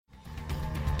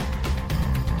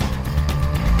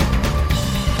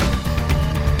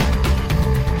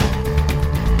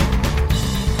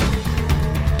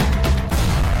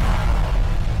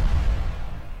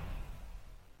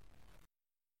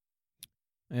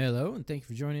Hello, and thank you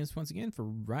for joining us once again for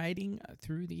Riding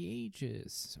Through the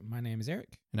Ages. My name is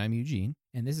Eric, And I'm Eugene.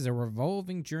 and this is a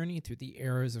revolving journey through the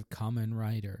eras of Kamen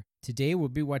Rider. Today we'll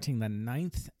be watching the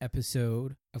 9th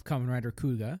episode of Kamen Rider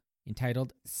Kuuga,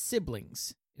 entitled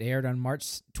Siblings. It aired on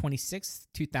March 26th,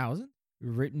 2000,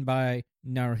 written by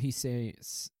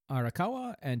Naruhise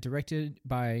Arakawa and directed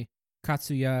by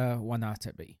Katsuya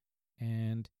Wanatabe.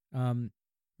 And remember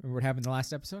what happened in the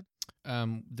last episode?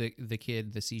 The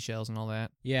kid, the seashells and all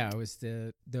that. Yeah, it was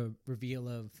the reveal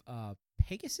of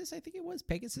Pegasus, I think it was.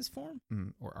 Pegasus form?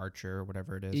 Or Archer, or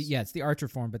whatever it is. Yeah, it's the Archer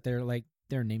form, but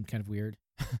they're named kind of weird.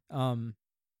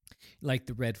 Like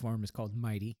the red form is called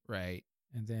Mighty. Right.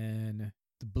 And then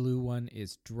the blue one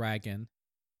is Dragon.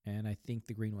 And I think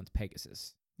the green one's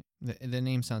Pegasus. The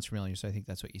name sounds familiar, so I think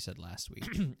that's what you said last week.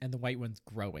 And the white one's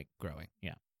Growing. Growing.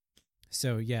 Yeah.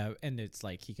 So, yeah, and it's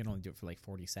like he can only do it for like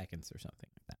 40 seconds or something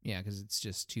like that. Yeah, because it's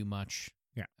just too much.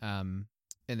 Yeah. And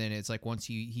then it's like once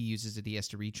he uses it, he has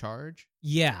to recharge.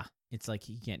 Yeah. It's like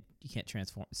he can't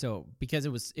transform. So, because it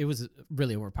was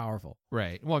really overpowerful.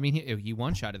 Right. Well, I mean, he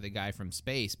one-shotted the guy from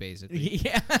space, basically.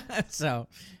 Yeah. So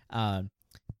I'm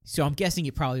guessing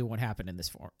it probably won't happen in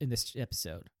this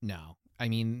episode. No. I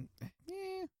mean,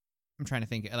 I'm trying to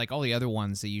think. Like all the other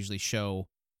ones, they usually show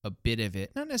a bit of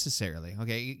it. Not necessarily.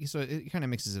 Okay. So it kind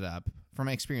of mixes it up. From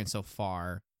my experience so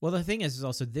far. Well, the thing is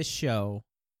also this show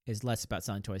is less about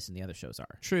selling toys than the other shows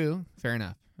are. True. Fair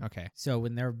enough. Okay. So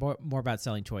when they're more about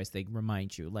selling toys, they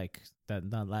remind you, like the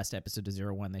last episode of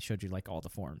 01, they showed you like all the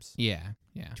forms. Yeah.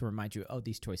 Yeah. To remind you, oh,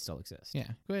 these toys still exist. Yeah.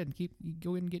 Go ahead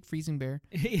and get Freezing Bear.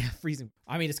 Yeah, Freezing.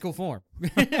 I mean, it's cool form.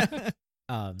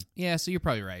 Yeah, so you're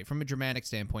probably right. From a dramatic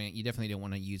standpoint, you definitely don't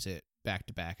want to use it back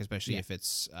to back, especially if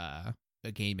it's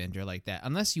a game ender like that.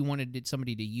 Unless you wanted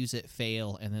somebody to use it,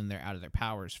 fail, and then they're out of their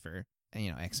powers for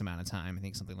X amount of time. I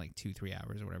think something like 2-3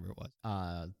 hours or whatever it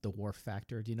was. The Wharf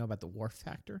Factor. Do you know about the Wharf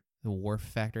Factor? The Wharf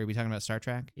Factor. Are we talking about Star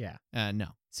Trek? Yeah. No.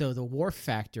 So the Wharf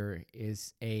Factor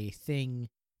is a thing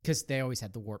because they always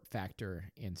had the warp factor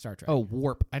in Star Trek. Oh,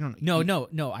 warp. I don't know.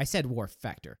 No. I said Wharf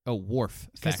Factor. Oh, Wharf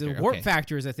Factor. Because the warp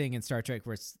factor is a thing in Star Trek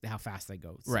where it's how fast they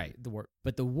go. So right.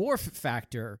 But the Wharf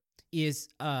Factor is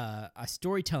a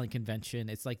storytelling convention.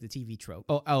 It's like the TV trope.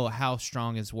 Oh, how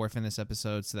strong is Worf in this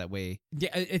episode? So that way, yeah,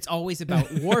 it's always about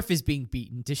Worf is being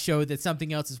beaten to show that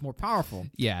something else is more powerful.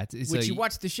 Yeah, Which you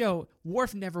watch the show,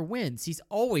 Worf never wins. He's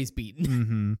always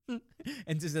beaten. Mm-hmm.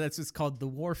 And so that's what's called the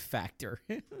Worf Factor.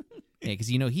 Yeah, because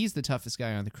he's the toughest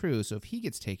guy on the crew. So if he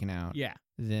gets taken out,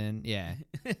 then yeah.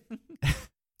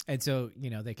 And so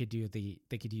they could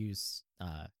use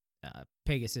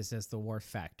Pegasus as the Wharf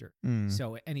Factor.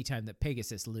 So anytime that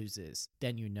Pegasus loses,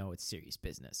 then it's serious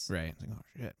business. Right. It's like, oh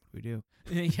shit, what do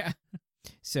we do? Yeah.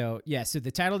 So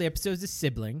the title of the episode is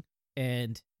Sibling,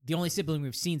 and the only sibling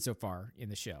we've seen so far in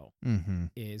the show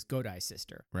is Godai's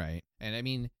sister. Right. And I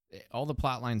mean, all the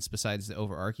plot lines besides the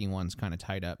overarching ones kind of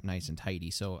tied up nice and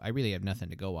tidy, so I really have nothing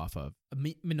to go off of.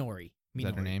 Minori. Is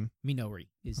that her name? Minori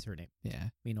is her name. Yeah.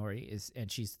 Minori is,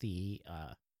 and she's the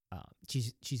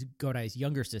she's Godai's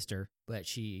younger sister, but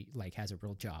she has a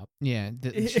real job. Yeah,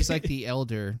 she's like the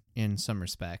elder in some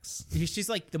respects. She's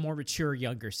like the more mature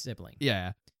younger sibling.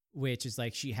 Yeah, which is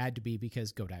like she had to be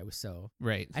because Godai was so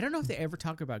right. I don't know if they ever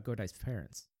talk about Godai's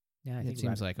parents. Yeah, it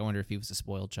seems like I wonder if he was a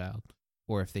spoiled child.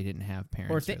 Or if they didn't have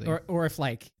parents, or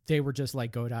if they were just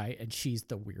like Godai and she's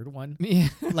the weird one. Yeah,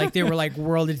 like they were like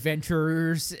world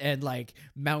adventurers and like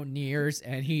mountaineers,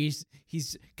 and he's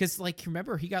because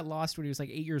remember he got lost when he was like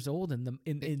 8 years old in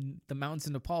the mountains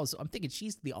in Nepal. So I'm thinking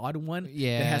she's the odd one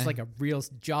that has like a real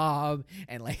job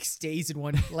and like stays in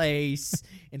one place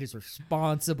and is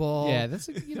responsible. Yeah, there's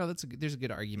a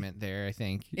good argument there, I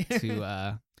think,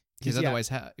 to. Because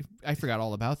otherwise, I forgot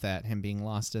all about that, him being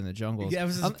lost in the jungles. Yeah, that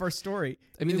was his first story.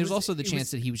 I mean, there's also the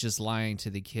chance that he was just lying to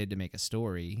the kid to make a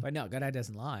story. But no, Godai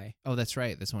doesn't lie. Oh, that's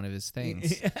right. That's one of his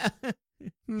things.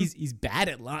 He's bad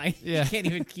at lying. Yeah. He can't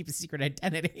even keep a secret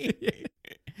identity.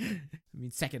 I mean,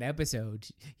 second episode,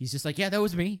 he's just like, yeah, that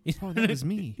was me. Oh, that was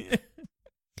me.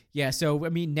 Yeah, so, I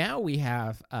mean, now we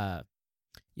have,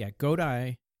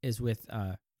 Godai is with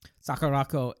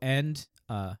Sakurako and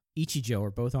Ichijo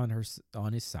are both on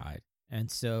his side, and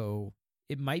so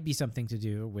it might be something to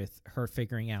do with her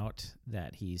figuring out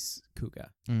that he's Kuuga.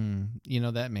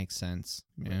 That makes sense.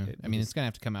 Yeah, I mean, it's gonna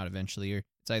have to come out eventually, or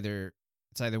it's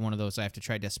either one of those I have to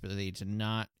try desperately to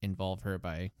not involve her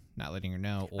by not letting her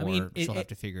know, or she'll have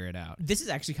to figure it out. This is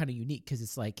actually kind of unique because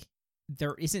it's like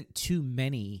there isn't too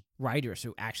many writers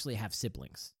who actually have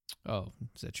siblings. Oh,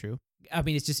 is that true? I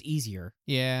mean, it's just easier.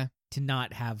 Yeah, to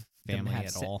not have family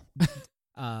at all.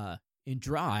 In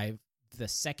Drive, the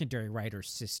secondary writer's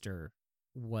sister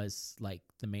was like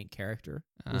the main character.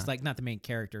 It was like not the main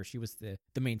character. She was the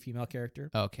main female character.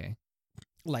 Okay.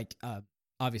 Like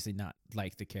obviously not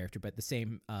like the character, but the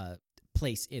same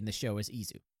place in the show as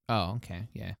Izu. Oh, okay.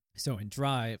 Yeah. So in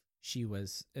Drive, she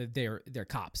was they're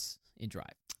cops in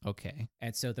Drive. Okay.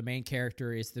 And so the main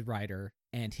character is the writer,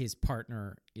 and his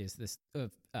partner is this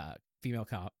female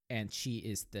cop, and she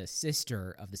is the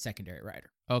sister of the secondary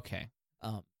writer. Okay.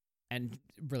 And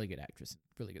really good actress,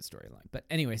 really good storyline. But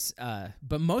anyways,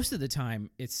 but most of the time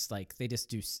it's like they just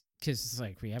do, because it's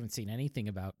like we haven't seen anything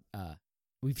about.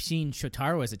 We've seen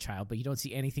Shotaro as a child, but you don't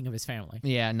see anything of his family.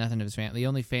 Yeah, nothing of his family. The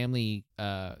only family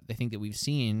I think that we've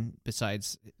seen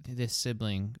besides this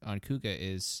sibling on Kuga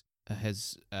is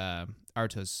his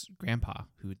Aruto's grandpa,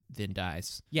 who then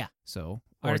dies. Yeah. So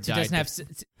Aruto doesn't have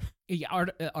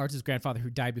Aruto's grandfather who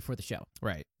died before the show.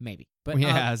 Right. Maybe. But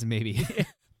yeah, maybe.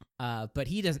 But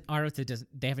he doesn't. Aruto doesn't.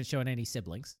 They haven't shown any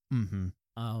siblings. Mm-hmm.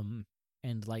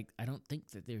 And like I don't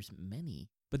think that there's many.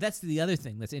 But that's the other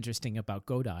thing that's interesting about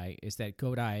Godai is that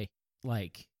Godai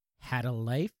like had a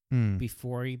life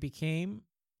before he became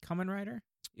Kamen Rider.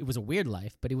 It was a weird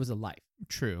life, but it was a life.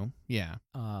 True. Yeah.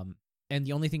 And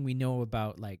the only thing we know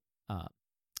about like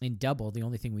in Double, the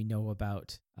only thing we know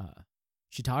about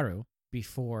Shitaru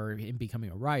before him becoming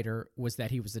a writer was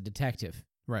that he was a detective.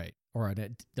 Right. Or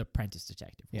the apprentice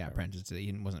detective. Yeah, apprentice.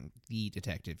 He wasn't the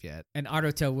detective yet. And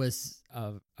Aruto was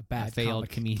a bad failed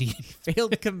comedian.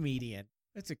 Failed comedian.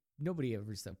 Nobody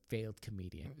ever is a failed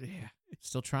comedian. Yeah.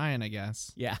 Still trying, I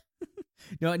guess. Yeah.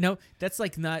 No, that's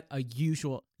like not a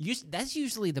usual. That's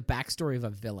usually the backstory of a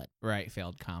villain. Right,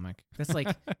 failed comic. That's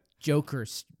like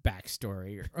Joker's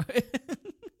backstory.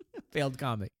 Failed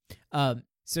comic.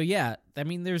 So yeah, I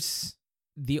mean, there's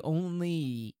it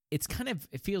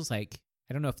feels like,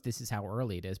 I don't know if this is how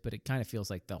early it is, but it kind of feels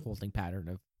like the holding pattern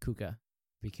of Kuga,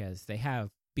 because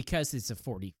it's a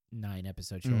 49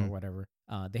 episode show or whatever.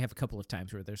 They have a couple of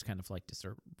times where there's kind of like just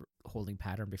a holding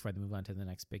pattern before they move on to the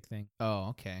next big thing. Oh,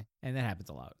 okay. And that happens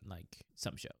a lot in like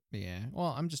some show. Yeah.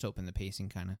 Well, I'm just hoping the pacing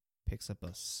kind of picks up a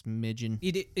smidgen.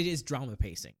 It is drama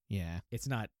pacing. Yeah. It's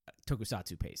not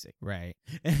tokusatsu pacing. Right.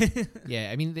 Yeah.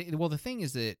 I mean, the thing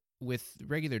is that with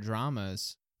regular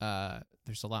dramas,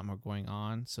 there's a lot more going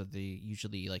on, so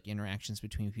usually like interactions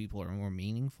between people are more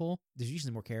meaningful. There's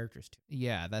usually more characters too.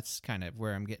 Yeah, that's kind of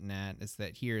where I'm getting at, is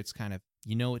that here it's kind of,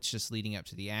 it's just leading up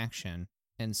to the action,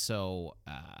 and so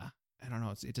I don't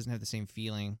know, it doesn't have the same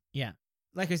feeling. Yeah,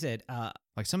 like I said,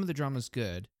 like some of the drama's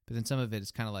good, but then some of it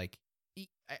is kind of like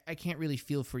I can't really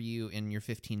feel for you in your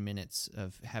 15 minutes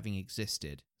of having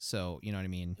existed. So you know what I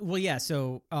mean? Well, yeah.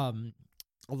 So a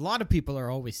lot of people are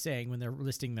always saying when they're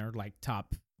listing their like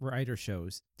top writer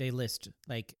shows, they list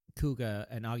like Kuga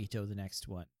and Agito, the next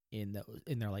one, in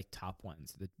their like top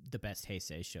ones, the best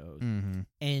Heisei shows. Mm-hmm.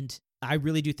 And I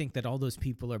really do think that all those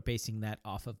people are basing that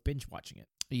off of binge watching it.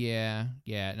 Yeah.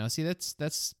 No, see,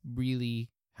 that's really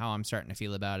how I'm starting to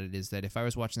feel about it, is that if I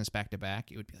was watching this back to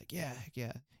back, it would be like, yeah.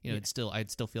 I'd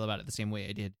still feel about it the same way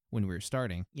I did when we were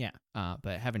starting. Yeah.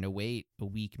 But having to wait a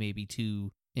week, maybe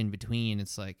two in between,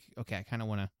 it's like, okay, I kind of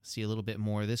want to see a little bit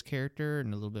more of this character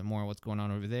and a little bit more of what's going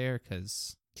on over there,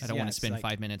 because I don't want to spend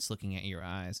 5 minutes looking at your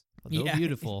eyes. Although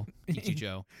beautiful,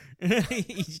 Ichijo.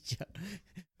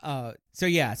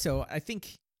 So I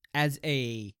think as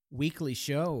a weekly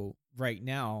show right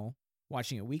now,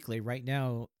 watching it weekly right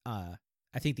now,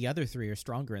 I think the other three are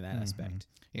stronger in that aspect.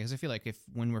 Yeah, because I feel like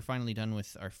when we're finally done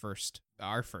with our first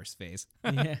phase,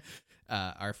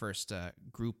 our first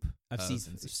group of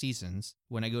seasons,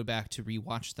 when I go back to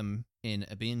rewatch them in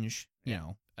a binge,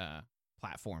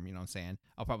 platform, you know what I'm saying,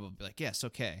 I'll probably be like, yes,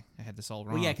 okay, I had this all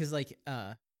wrong. Well, yeah, because like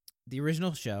the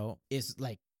original show is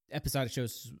like episodic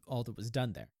shows, all that was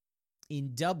done there.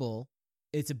 In Double,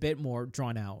 it's a bit more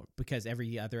drawn out because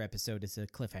every other episode is a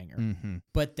cliffhanger. Mm-hmm.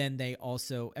 But then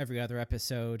every other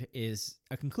episode is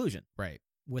a conclusion. Right.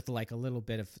 With like a little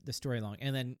bit of the story along.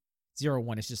 And then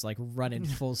 01 is just like running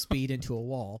full speed into a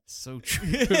wall. So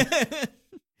true.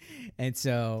 And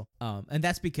so, and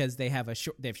that's because they have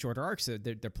shorter arcs that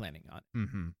they're planning on.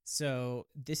 Mm-hmm. So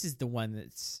this is the one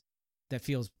that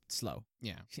feels slow.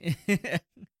 Yeah.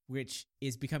 Which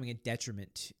is becoming a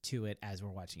detriment to it as we're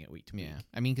watching it week to week. Yeah,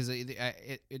 I mean, because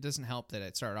it doesn't help that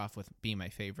it started off with being my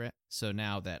favorite. So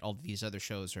now that all these other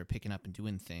shows are picking up and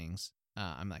doing things,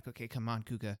 I'm like, okay, come on,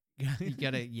 Kuga,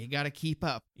 you gotta keep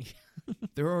up.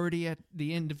 They're already at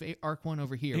the end of arc 1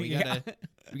 over here. We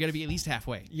gotta be at least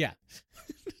halfway. Yeah.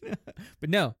 But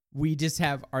no, we just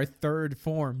have our third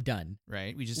form done.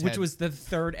 Right. Which was the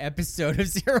third episode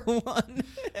of 01.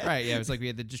 Right. Yeah. It was like we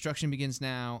had the Destruction Begins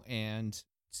Now and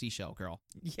Seashell Girl.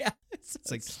 Yeah. It's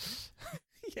like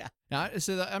Yeah. Now,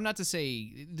 I'm not to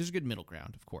say there's a good middle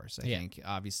ground, of course. I think,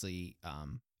 obviously,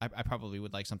 I probably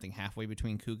would like something halfway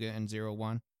between Kuga and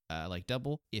 01, like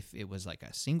Double. If it was like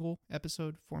a single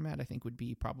episode format, I think would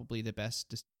be probably the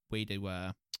best way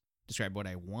to describe what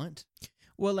I want.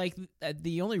 Well, like,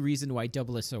 the only reason why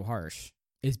Double is so harsh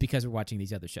is because we're watching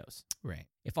these other shows. Right.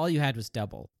 If all you had was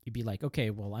Double, you'd be like, okay,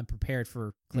 well, I'm prepared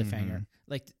for cliffhanger.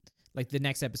 Like the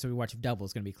next episode we watch of Double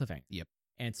is going to be cliffhanger. Yep.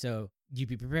 And so you'd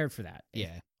be prepared for that.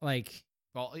 Yeah. Like,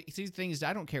 well, see, the thing is,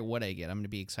 I don't care what I get. I'm going to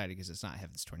be excited because it's not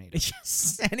Heaven's Tornado.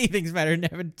 yes, anything's better than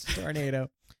Heaven's Tornado.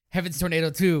 Heaven's Tornado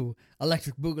 2,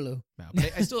 Electric Boogaloo. No,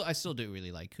 but I still do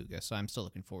really like Kuga, so I'm still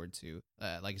looking forward to,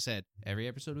 like I said, every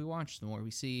episode we watch, the more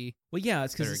we see. Well, yeah,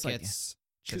 it's because it's like,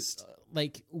 just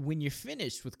like when you're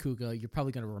finished with Kuga, you're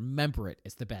probably going to remember it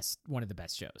as one of the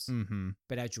best shows. Mm-hmm.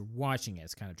 But as you're watching it,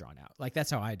 it's kind of drawn out. Like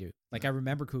that's how I do. Like I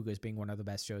remember Kuga as being one of the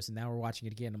best shows, and now we're watching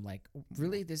it again. I'm like,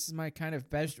 really, this is my kind of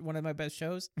one of my best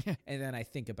shows. And then I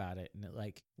think about it, and I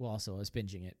was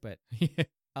binging it, but.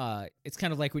 It's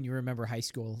kind of like when you remember high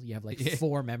school. You have like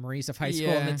 4 memories of high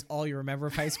school, and that's all you remember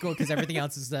of high school because everything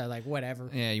else is like whatever.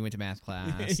 Yeah, you went to math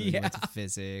class. You went to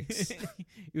physics.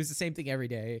 It was the same thing every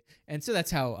day, and so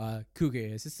that's how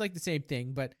Kuga is. It's like the same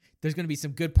thing, but there's going to be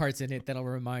some good parts in it that'll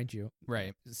remind you.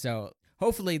 Right. So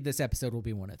hopefully this episode will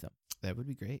be one of them. That would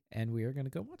be great, and we are going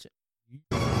to go watch it.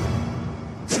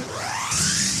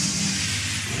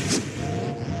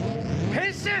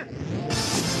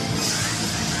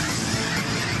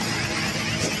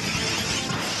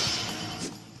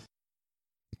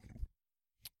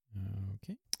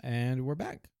 Okay, and we're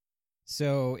back.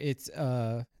 So it's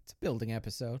a building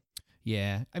episode.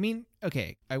 Yeah, I mean,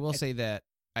 okay, I will say that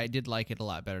I did like it a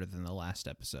lot better than the last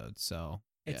episode. So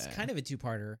it's kind of a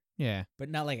 2-parter. Yeah, but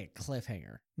not like a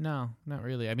cliffhanger. No, not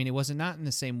really. I mean, it wasn't not in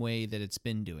the same way that it's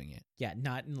been doing it. Yeah,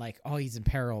 not in like, oh, he's in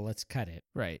peril, let's cut it.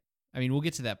 Right. I mean, we'll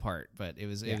get to that part, but it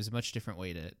was a much different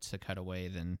way to cut away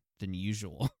than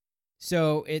usual.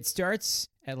 So it starts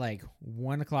at like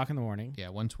 1 o'clock in the morning. Yeah,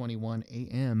 1:21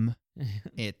 a.m.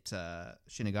 at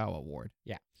Shinagawa Ward.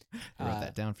 Yeah, I wrote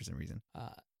that down for some reason.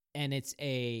 And it's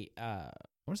I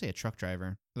want to say a truck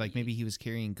driver. Like maybe he was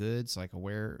carrying goods, like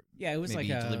Yeah, it was maybe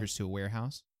like he delivers to a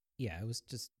warehouse. Yeah, it was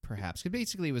just perhaps. Because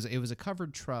basically, it was a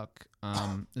covered truck.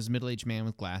 There's a middle-aged man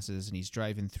with glasses, and he's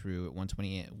driving through at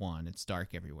 1:21. It's dark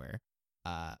everywhere.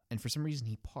 And for some reason,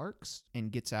 he parks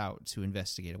and gets out to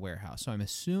investigate a warehouse. So I'm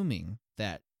assuming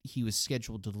that he was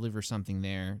scheduled to deliver something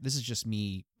there. This is just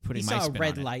me putting my spin on it. He saw a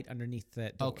red light underneath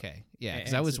that door. Okay, yeah,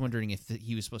 because I was wondering if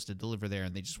he was supposed to deliver there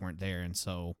and they just weren't there, and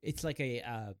so it's like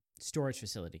a storage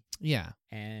facility. Yeah,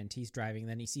 and he's driving.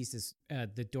 Then he sees this.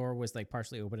 The door was like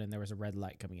partially open, and there was a red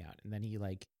light coming out. And then he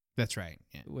that's right.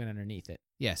 Yeah. Went underneath it.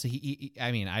 Yeah, so he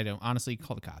I mean, I don't honestly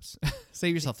call the cops.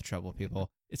 Save yourself the trouble,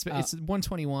 people. It's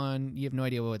 1:21. You have no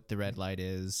idea what the red light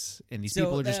is, and these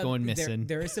people are just going missing.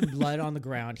 There is some blood on the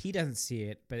ground. He doesn't see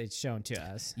it, but it's shown to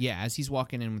us. Yeah, as he's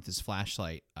walking in with his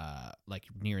flashlight, like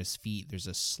near his feet, there's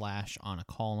a slash on a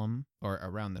column or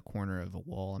around the corner of a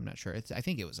wall. I'm not sure. I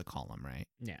think it was a column, right?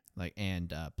 Yeah.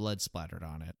 And blood splattered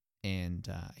on it, and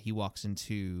he walks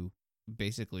into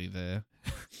basically the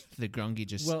Grongi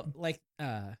just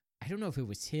I don't know if it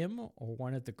was him or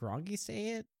one of the Grongi say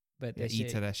it, but they say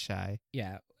Itarashai.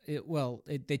 Yeah,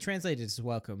 they translate it as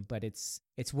welcome, but it's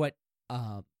what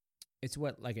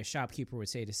like a shopkeeper would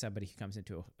say to somebody who comes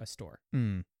into a store.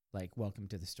 Like, welcome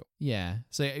to the store. Yeah.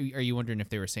 So are you wondering if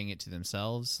they were saying it to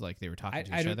themselves, like they were talking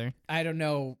to each other? I don't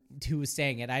know who was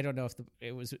saying it. I don't know if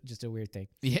it was just a weird thing.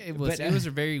 Yeah, it was. It was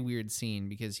a very weird scene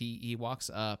because he walks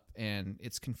up and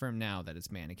it's confirmed now that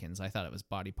it's mannequins. I thought it was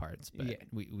body parts, but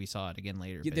we saw it again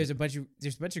later. Yeah, there's a bunch of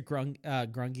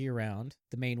grungy around,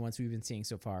 the main ones we've been seeing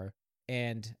so far.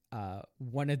 And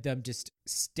one of them just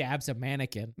stabs a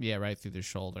mannequin. Yeah, right through their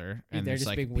shoulder. And they're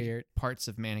just being weird. Parts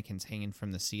of mannequins hanging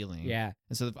from the ceiling. Yeah.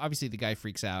 And so obviously the guy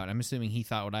freaks out. I'm assuming he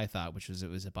thought what I thought, which was it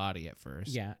was a body at first.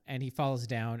 Yeah, and he falls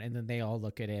down, and then they all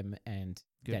look at him, and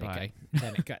goodbye.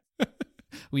 Then it cuts.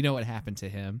 We know what happened to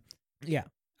him. Yeah.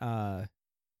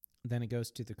 Then it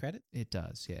goes to the credits. It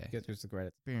does, yeah. It goes to the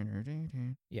credits.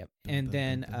 Yep. And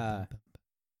then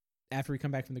after we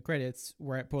come back from the credits,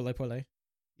 we're at Pole Pole.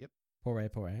 Pore.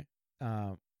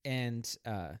 And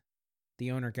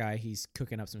the owner guy, he's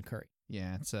cooking up some curry.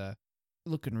 Yeah, it's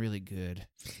looking really good.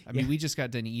 I mean, we just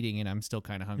got done eating, and I'm still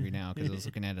kind of hungry now because I was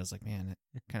looking at it. I was like, man,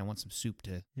 I kind of want some soup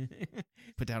to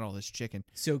put down all this chicken.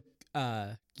 So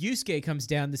Yusuke comes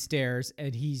down the stairs,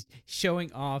 and he's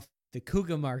showing off the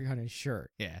Kuga mark on his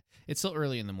shirt. Yeah, it's still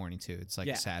early in the morning, too. It's like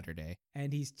a Saturday.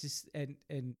 And he's just, and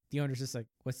the owner's just like,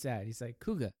 what's that? He's like,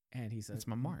 Kuga. And he's like, that's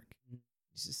my mark.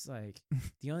 It's just like,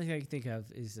 the only thing I can think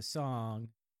of is a song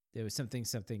there was something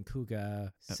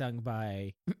Kuga sung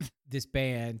by this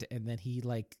band, and then he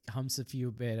like hums a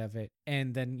few bit of it,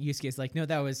 and then Yusuke's like, no,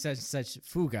 that was such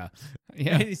Fuga.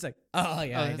 Yeah. And he's like, oh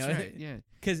yeah, I that's know. right. Yeah.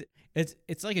 Because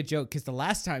it's like a joke, because the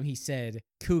last time he said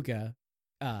Kuga,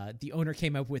 the owner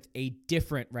came up with a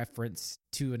different reference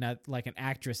to an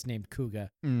actress named Kuga.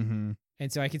 Mm-hmm.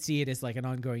 And so I can see it as like an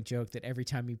ongoing joke that every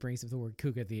time he brings up the word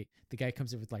Kuga, the guy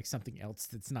comes up with like something else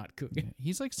that's not Kuga. Yeah.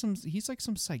 He's like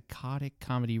some psychotic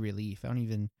comedy relief. I don't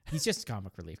even. He's just a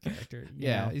comic relief character.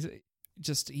 Yeah. He's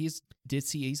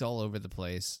ditzy. He's all over the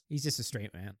place. He's just a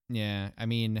straight man. Yeah. I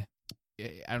mean,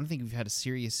 I don't think we've had a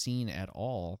serious scene at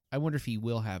all. I wonder if he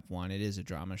will have one. It is a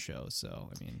drama show, so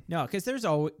I mean, no, because there's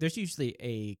usually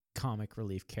a comic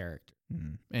relief character.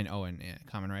 And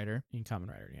Kamen Rider in Kamen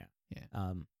Rider.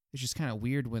 Yeah. It's just kind of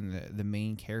weird when the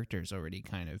main character is already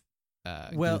kind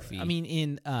of goofy. I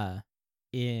mean,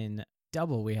 in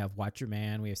Double we have Watcher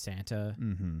Man, we have Santa,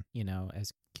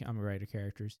 as Kamen Rider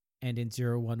characters, and in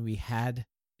 01 we had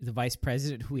the vice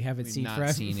president, who we haven't seen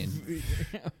forever.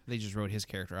 They just wrote his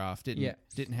character off.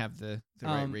 Didn't have the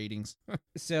right ratings.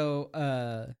 So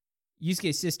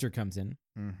Yusuke's sister comes in,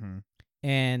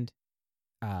 and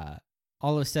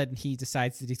all of a sudden he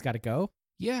decides that he's got to go.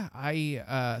 Yeah,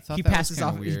 I thought he that passes was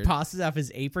off. weird. He passes off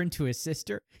his apron to his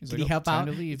sister. Could he help out?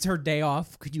 It's her day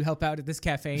off. Could you help out at this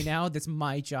cafe now? That's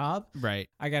my job. Right.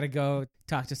 I gotta go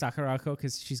talk to Sakurako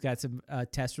because she's got some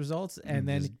test results, and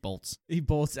then he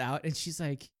bolts out, and she's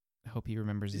like, I hope he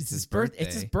remembers it's his birthday.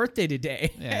 It's his birthday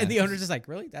today. Yeah. And the owner's just like,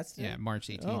 really? That's today? Yeah, March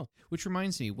 18th. Oh. Which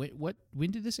reminds me, when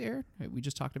did this air? We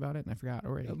just talked about it, and I forgot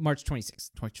already. March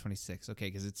 26th. 26th. Okay,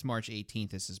 because it's March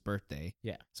 18th is his birthday.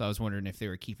 Yeah. So I was wondering if they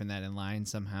were keeping that in line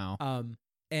somehow.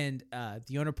 And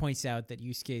the owner points out that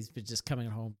Yusuke's been just coming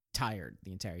home tired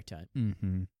the entire time.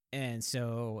 Mm-hmm. And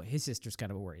so his sister's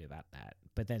kind of worried about that,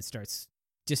 but then starts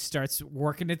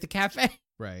working at the cafe.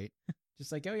 Right.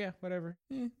 Just like, oh yeah, whatever.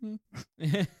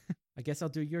 I guess I'll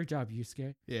do your job,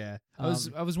 Yusuke. Yeah. I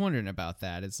was wondering about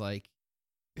that. It's like,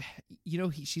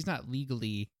 she's not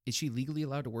legally. Is she legally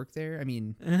allowed to work there? I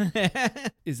mean,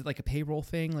 is it like a payroll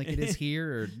thing, like it is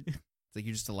here, or it's like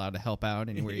you're just allowed to help out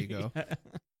anywhere you go?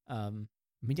 I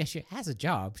mean, yeah, she has a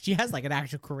job. She has like an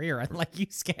actual career, unlike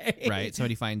Yusuke. Right.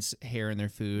 Somebody finds hair in their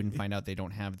food and find out they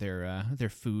don't have their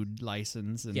food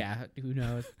license. And yeah, who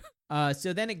knows?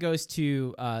 So then it goes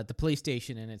to the police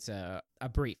station, and it's a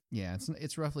brief. Yeah,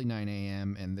 it's roughly 9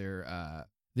 a.m. and they're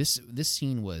this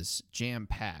scene was jam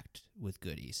packed with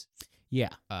goodies. Yeah.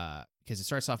 Because it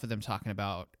starts off with them talking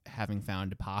about having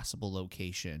found a possible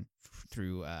location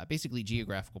through basically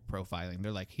geographical profiling.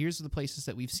 They're like, here's the places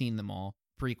that we've seen them all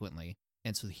frequently.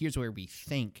 And so here's where we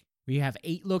think. We have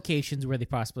 8 locations where they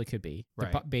possibly could be.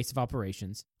 Right. The base of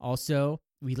operations. Also,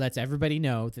 we let everybody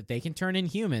know that they can turn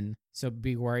inhuman, so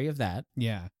be wary of that.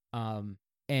 Yeah.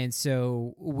 And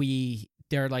so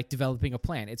they're like developing a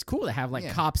plan. It's cool to have like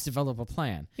cops develop a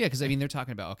plan. Yeah, because I mean they're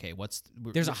talking about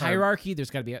there's a hierarchy. There's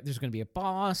going to be a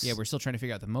boss. Yeah, we're still trying to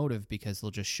figure out the motive because they'll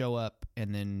just show up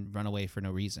and then run away for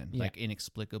no reason, like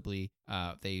inexplicably.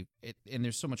 And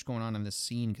there's so much going on in this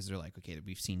scene because they're like, okay,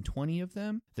 we've seen 20 of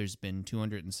them. There's been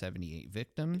 278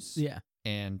 victims. Yeah,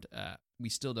 and we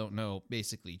still don't know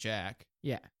basically Jack.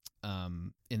 Yeah.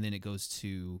 And then it goes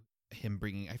to him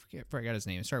bringing, I forgot his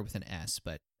name. It started with an S,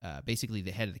 but basically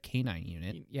the head of the canine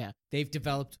unit. Yeah, they've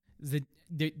developed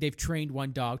they've trained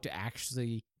one dog to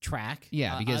actually track.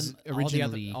 Yeah, because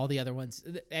originally all the other ones,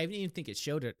 I didn't even think it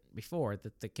showed it before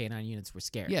that the canine units were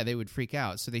scared. Yeah, they would freak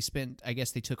out. So they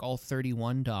took all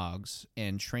 31 dogs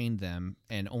and trained them,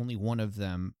 and only one of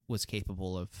them was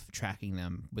capable of tracking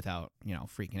them without,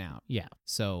 freaking out. Yeah.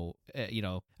 So, I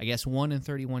guess 1 in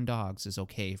 31 dogs is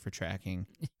okay for tracking.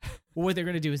 Well, what they're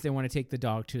going to do is they want to take the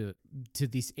dog to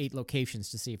these 8 locations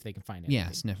to see if they can find anything.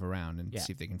 Yeah, sniff around and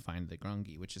see if they can find the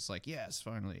grungy, which is like, yes,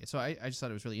 finally. So I just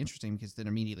thought it was really interesting because then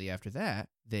immediately after that,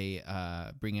 they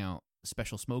bring out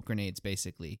special smoke grenades,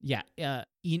 basically. Yeah.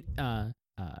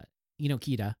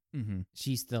 Inokita,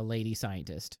 she's the lady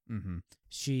scientist. Mm-hmm.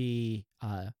 She,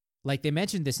 like they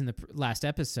mentioned this in the last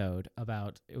episode of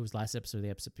the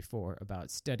episode before about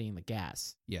studying the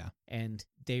gas. Yeah. And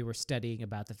they were studying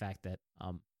about the fact that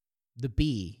the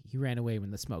bee, he ran away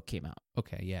when the smoke came out.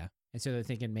 Okay, yeah. And so they're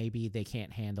thinking maybe they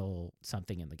can't handle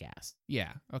something in the gas.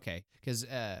 Yeah, okay. Because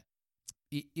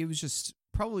it was just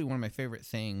probably one of my favorite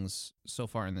things so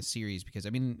far in the series because, I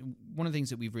mean, one of the things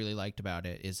that we've really liked about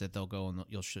it is that they'll go and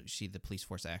you'll see the police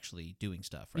force actually doing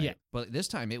stuff, right? Yeah. But this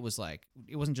time it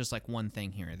wasn't just like one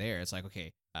thing here or there. It's like,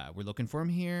 okay, we're looking for them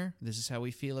here. This is how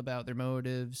we feel about their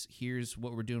motives. Here's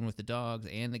what we're doing with the dogs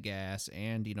and the gas.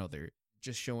 And, they're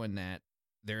just showing that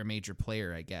they're a major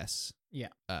player, I guess. Yeah.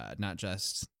 Not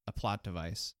just a plot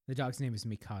device. The dog's name is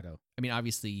Mikado. I mean,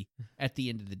 obviously, at the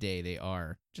end of the day, they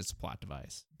are just a plot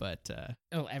device. But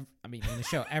in the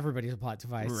show, everybody's a plot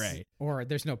device, right? Or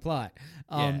there's no plot.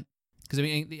 Because I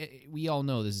mean, we all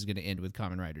know this is going to end with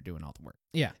Kamen Rider doing all the work.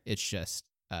 Yeah, it's just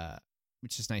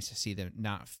nice to see them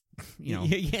not, Yeah,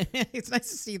 it's nice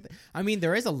to see. I mean,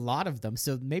 there is a lot of them,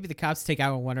 so maybe the cops take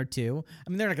out one or two. I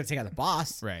mean, they're not going to take out the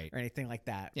boss, right, or anything like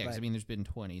that. Yeah, because I mean, there's been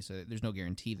 20, so there's no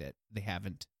guarantee that they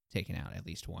haven't taken out at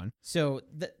least one. So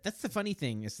that's the funny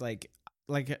thing is like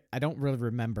I don't really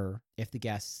remember if the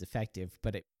gas is effective,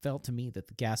 but it felt to me that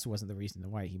the gas wasn't the reason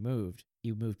why he moved.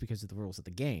 He moved because of the rules of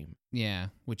the game. Yeah,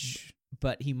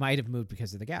 but he might have moved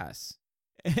because of the gas.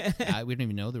 We don't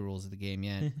even know the rules of the game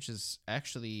yet, which is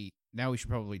actually, now we should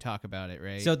probably talk about it,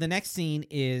 right? So the next scene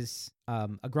is a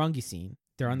Grongi scene.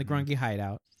 They're on the Grongi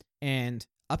hideout, and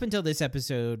up until this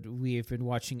episode, we've been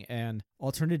watching an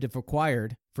alternative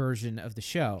required version of the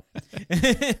show.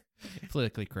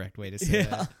 Politically correct way to say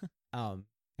that.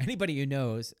 Anybody who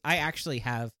knows, I actually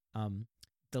have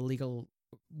the legal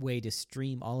way to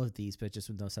stream all of these, but just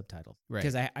with no subtitles, right?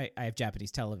 Because I have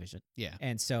Japanese television, yeah,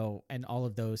 and all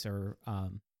of those are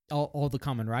all the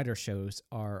Kamen Rider shows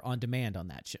are on demand on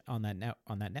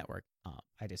that network.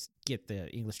 I just get the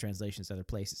English translations other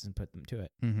places and put them to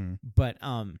it. Mm-hmm. But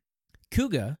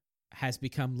Kuuga has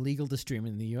become legal to stream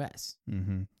in the U.S.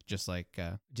 Mm-hmm. Just like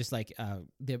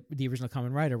the original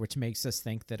Kamen Rider, which makes us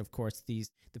think that, of course, the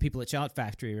people at Shout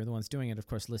Factory are the ones doing it, of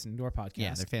course, listening to our podcast.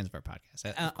 Yeah, they're fans of our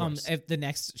podcast. If the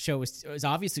next show is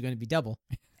obviously going to be double,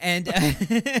 and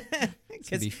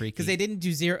because they didn't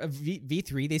do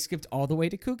V3, they skipped all the way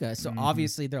to Kuuga, so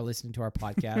obviously they're listening to our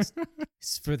podcast.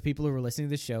 For the people who are listening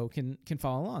to the show, can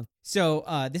follow along. So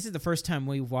this is the first time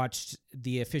we watched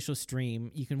the official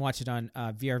stream. You can watch it on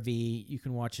VRV. You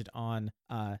can watch it on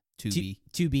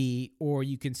Tubi, or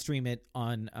you can stream it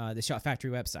on the Shout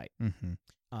Factory website. Mm-hmm.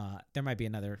 There might be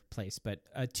another place, but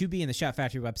Tubi and the Shout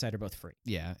Factory website are both free.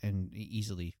 Yeah, and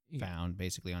easily found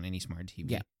basically on any smart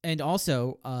TV. Yeah, and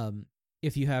also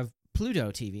if you have Pluto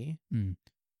TV,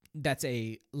 that's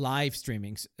a live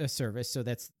streaming service. So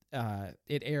that's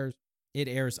it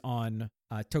airs on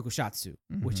Tokusatsu,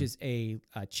 which is a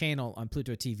channel on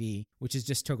Pluto TV, which is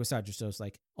just Tokusatsu shows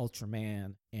like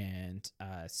Ultraman and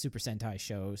Super Sentai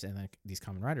shows and like these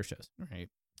Kamen Rider shows. Right.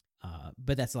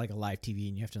 But that's like a live TV,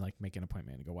 and you have to like make an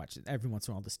appointment and go watch it. Every once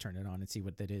in a while, just turn it on and see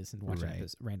what that is and watch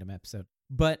this random episode.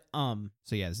 But so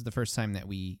yeah, this is the first time that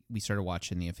we started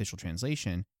watching the official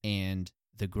translation, and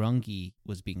the Grongi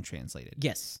was being translated.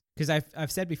 Yes, because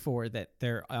I've said before that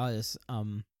there is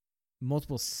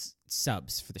multiple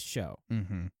subs for the show.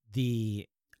 Mm-hmm. The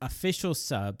official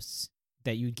subs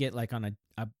that you'd get like on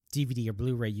a DVD or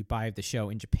Blu-ray you buy of the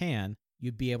show in Japan,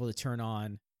 you'd be able to turn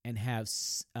on and have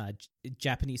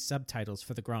Japanese subtitles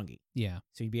for the Grongi. Yeah.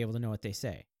 So you'd be able to know what they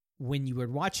say. When you were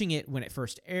watching it when it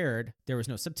first aired, there was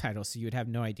no subtitles, so you would have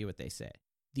no idea what they say.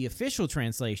 The official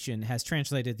translation has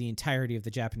translated the entirety of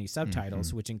the Japanese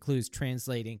subtitles, which includes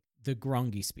translating the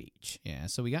Grongi speech. Yeah,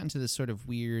 so we got into this sort of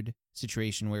weird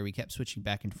situation where we kept switching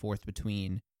back and forth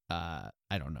between, I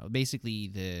don't know,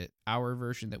 basically our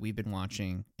version that we've been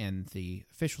watching and the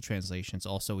official translations.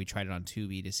 Also, we tried it on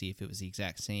Tubi to see if it was the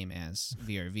exact same as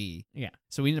VRV. Yeah.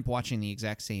 So we ended up watching the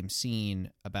exact same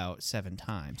scene about 7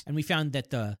 times. And we found that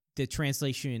the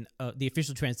translation, the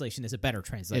official translation is a better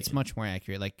translation. It's much more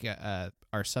accurate. Like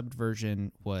our subbed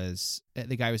version was,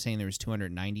 the guy was saying there was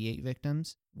 298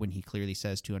 victims when he clearly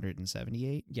says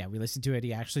 278. Yeah, we listened to it.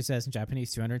 He actually says in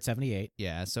Japanese 278.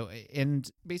 Yeah, so, and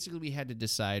basically we had to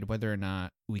decide whether or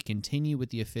not we continue with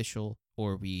the official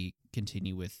or we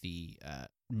continue with the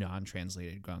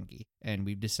non-translated Grongi. And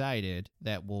we've decided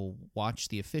that we'll watch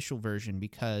the official version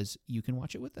because you can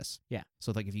watch it with us. Yeah.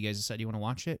 So like if you guys decide you want to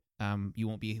watch it, you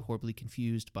won't be horribly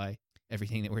confused by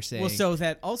everything that we're saying. Well, so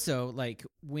that also, like,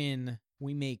 when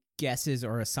we make guesses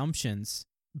or assumptions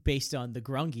based on the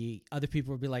Grongi, other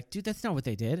people will be like, dude, that's not what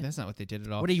they did. That's not what they did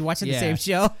at all. What, are you watching the same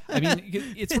show? I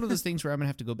mean, it's one of those things where I'm going to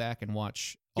have to go back and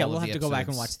watch all we'll of have the to go back and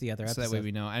episodes watch the other episodes. So that way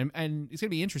we know. And it's going to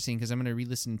be interesting because I'm going to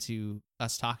re-listen to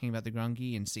us talking about the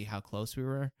Grongi and see how close we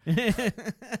were. They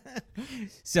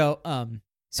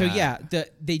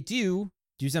do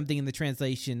something in the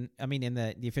translation. I mean, in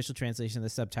the official translation of the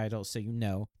subtitles, so you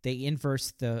know, they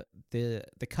inverse the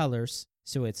colors.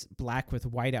 So it's black with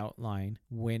white outline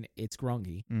when it's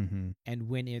Grongi, and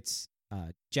when it's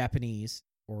Japanese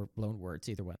or loan words,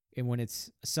 either one. And when it's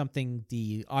something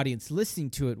the audience listening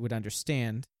to it would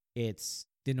understand, it's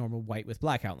the normal white with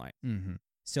black outline. Mm-hmm.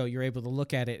 So you're able to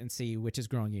look at it and see which is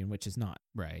Grongi and which is not.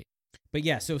 Right. But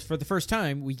yeah, so for the first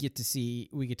time, we get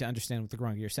to understand what the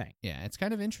Grongi are saying. Yeah, it's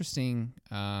kind of interesting.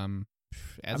 I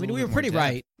mean, we were pretty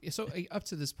right. So up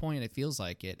to this point, it feels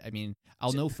like it. I mean,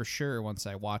 I'll know for sure once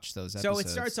I watch those episodes. So it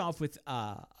starts off with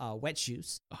wet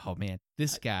shoes. Oh man,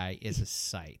 this guy is a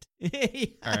sight. Yes.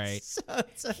 All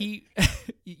right, he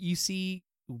you see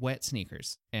wet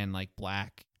sneakers and like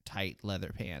black tight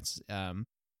leather pants.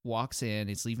 Walks in,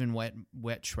 he's leaving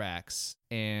wet tracks,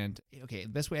 and okay, the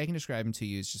best way I can describe him to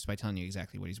you is just by telling you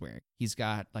exactly what he's wearing. He's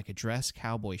got like a dress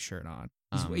cowboy shirt on.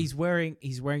 He's wearing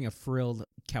a frilled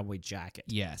cowboy jacket.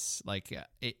 Yes, like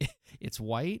it's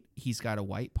white. He's got a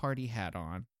white party hat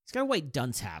on. He's got a white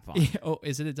dunce cap on. Oh,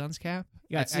 is it a dunce cap?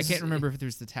 Yeah, I can't remember if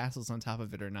there's the tassels on top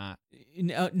of it or not.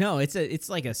 No, it's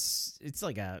like a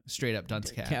straight up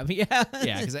dunce cap. Yeah,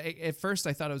 yeah. Because at first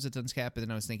I thought it was a dunce cap, but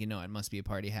then I was thinking, no, it must be a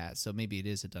party hat. So maybe it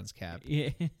is a dunce cap. Yeah,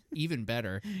 even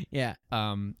better. Yeah.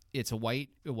 It's a white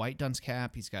dunce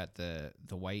cap. He's got the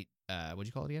white. What'd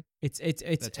you call it again? It's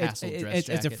the tasseled dress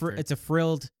jacket. It's a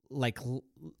frilled like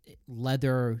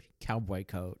leather cowboy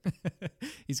coat.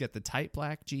 He's got the tight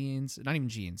black jeans, not even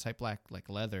jeans, tight black like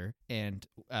leather, and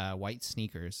white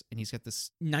sneakers, and he's got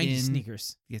this 90s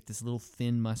sneakers. He got this little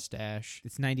thin mustache.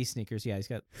 It's 90s sneakers. Yeah,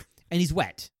 and he's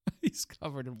wet. He's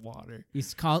covered in water.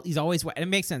 He's always wet. And it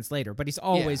makes sense later, but he's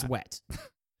always wet.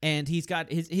 And he's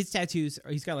got his tattoos.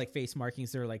 He's got like face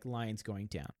markings. They're like lines going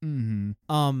down.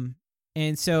 Mm-hmm.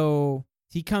 And so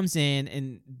he comes in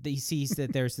and he sees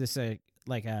that there's this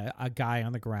like a guy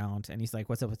on the ground, and he's like,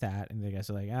 "What's up with that?" And the guys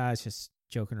are like, "It's just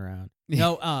joking around."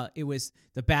 No, it was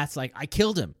the bat's like, "I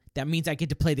killed him. That means I get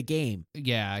to play the game."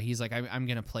 Yeah, he's like, I'm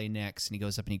gonna play next, and he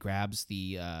goes up and he grabs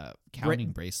the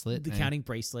counting bracelet. Counting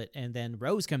bracelet, and then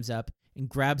Rose comes up and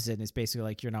grabs it, and it's basically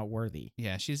like, "You're not worthy."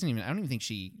 Yeah, she doesn't even. I don't even think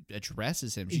she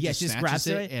addresses him. She just snatches grabs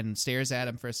it and stares at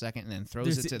him for a second, and then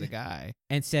throws it to the guy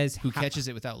and says, who catches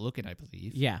it without looking, I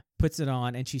believe. Yeah, puts it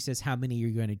on, and she says, "How many are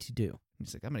you going to do?"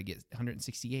 He's like, "I'm gonna get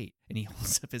 168," and he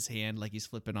holds up his hand like he's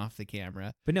flipping off the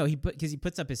camera. But no, because he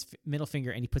puts up his middle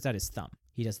finger and he puts out his thumb.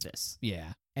 He does this.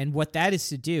 Yeah. And what that is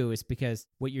to do is because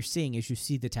what you're seeing is you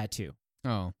see the tattoo.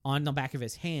 Oh. On the back of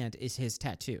his hand is his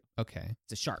tattoo. Okay.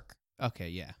 It's a shark. Okay,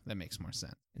 yeah, that makes more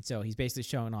sense. And so he's basically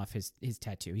showing off his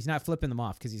tattoo. He's not flipping them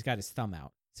off because he's got his thumb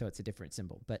out. So it's a different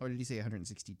symbol. But or did he say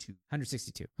 162?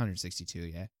 162. 162,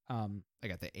 yeah. I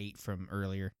got the 8 from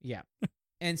earlier. Yeah.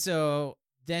 And so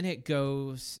then it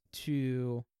goes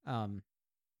to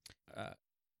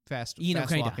fast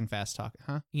walking, fast talk,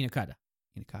 huh?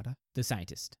 Inokata, the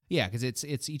scientist. Yeah, because it's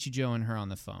Ichijo and her on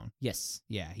the phone. Yes.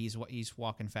 Yeah, he's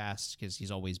walking fast because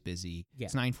he's always busy. Yeah.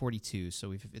 It's 9:42,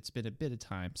 so it's been a bit of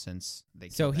time since they.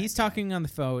 So he's talking on the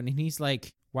phone, and he's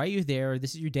like, "Why are you there?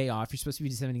 This is your day off. You're supposed to be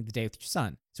spending the day with your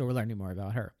son." So we're learning more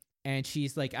about her. And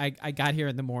she's like, I got here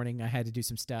in the morning. I had to do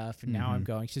some stuff, and now I'm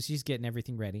going. So she's getting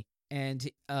everything ready. And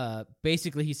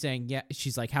basically he's saying, yeah,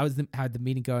 she's like, how'd the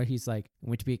meeting go? He's like,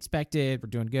 went to be expected. We're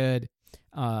doing good.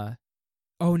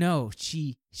 Oh no,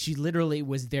 she literally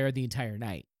was there the entire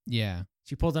night. Yeah.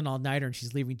 She pulled an all-nighter and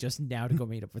she's leaving just now to go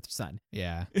meet up with her son.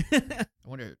 Yeah. I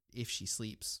wonder if she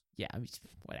sleeps. Yeah, I mean,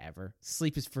 whatever.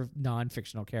 Sleep is for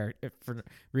non-fictional for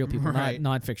real people, right. Not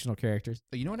non-fictional characters.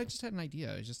 But you know what? I just had an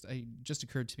idea. It just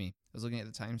occurred to me. I was looking at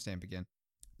the timestamp again.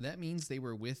 That means they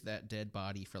were with that dead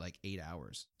body for like 8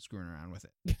 hours, screwing around with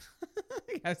it.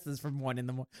 Yes, this is from 1 in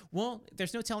the morning. Well,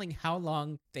 there's no telling how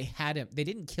long they had him. They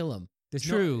didn't kill him. There's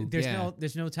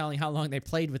no telling how long they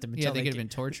played with him. Until they could have been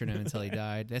torturing him until he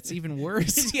died. That's even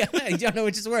worse. Yeah, I don't know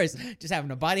which is worse. Just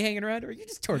having a body hanging around, or you're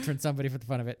just torturing somebody for the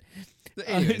fun of it.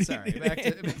 Anyway, sorry. Back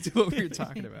to what we were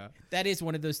talking about. That is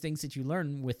one of those things that you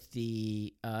learn with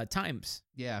the times.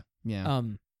 Yeah. Yeah.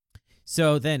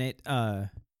 So then it.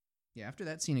 Yeah, after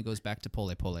that scene, it goes back to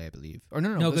Pole Pole, I believe. Or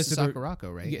no, it goes to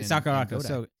Sakurako, right? Yeah,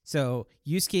 Sakurako. So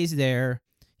Yusuke's there,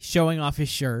 showing off his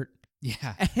shirt.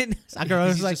 Yeah. And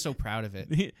Sakura's like, just so proud of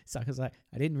it. Sakura's like,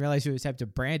 I didn't realize you was have to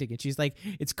branding. And she's like,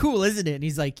 it's cool, isn't it? And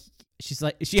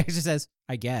she actually says,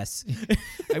 I guess.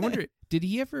 I wonder, did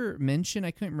he ever mention, I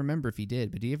couldn't remember if he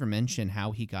did, but did he ever mention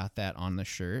how he got that on the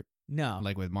shirt? No.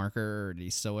 Like with marker, or did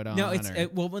he sew it on? No,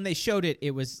 well, when they showed it,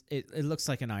 it looks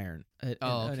like an iron, an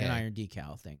iron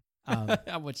decal thing.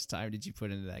 How much time did you put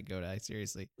into that, Godai?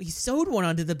 Seriously. He sewed one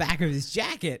onto the back of his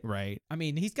jacket. Right. I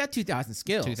mean, he's got 2,000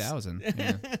 skills. 2,000.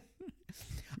 Yeah.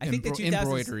 I think the 2000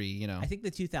 embroidery, you know. I think the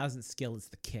 2000 skill is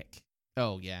the kick.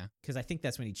 Oh yeah, because I think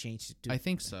that's when he changed it to. I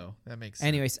think so. That makes sense.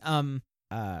 Anyways,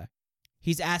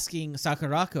 he's asking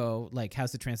Sakurako like,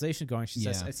 "How's the translation going?" She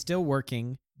says, "It's still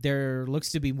working. There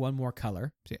looks to be one more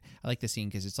color." I like the scene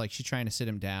because it's like she's trying to sit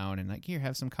him down and like, here,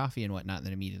 have some coffee and whatnot. And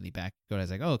then immediately back, Godai's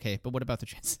like, "Oh, okay, but what about the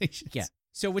translation?" Yeah,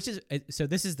 So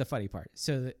this is the funny part.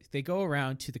 So they go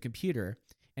around to the computer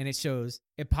and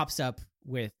it pops up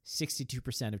with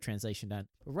 62% of translation done.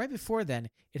 But right before then,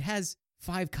 it has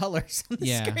 5 colors on the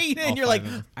screen, and you're like,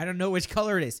 I don't know which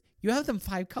color it is. You have them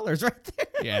 5 colors right there.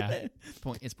 Yeah,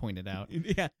 it's pointed out.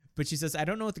 Yeah, but she says, I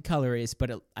don't know what the color is,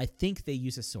 but I think they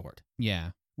use a sword.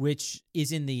 Yeah, which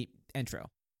is in the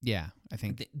intro. Yeah, I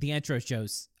think the intro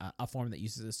shows a form that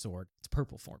uses a sword. It's a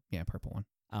purple form. Yeah, purple one.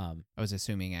 I was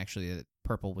assuming actually that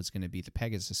purple was going to be the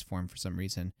Pegasus form for some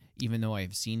reason, even though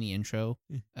I've seen the intro.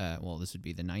 Well, this would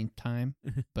be the 9th time,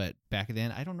 but back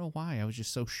then, I don't know why. I was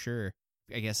just so sure.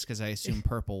 I guess because I assumed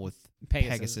purple with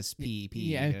Pegasus P.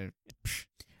 Yeah.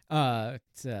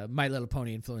 It's a My Little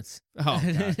Pony influence. Oh,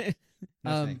 God.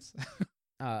 No, thanks.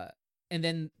 And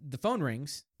then the phone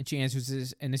rings, and she answers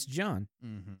this, and it's John.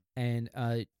 Mm-hmm.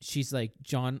 And she's like,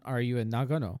 John, are you in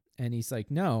Nagano? And he's like,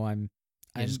 no, I'm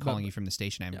just calling you from the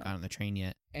station. I haven't got on the train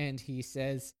yet. And he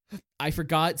says, I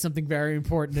forgot something very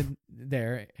important in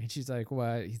there. And she's like,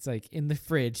 what? He's like, in the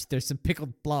fridge, there's some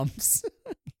pickled plums.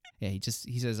 Yeah, he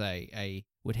says, I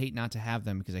would hate not to have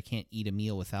them because I can't eat a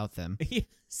meal without them.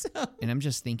 And I'm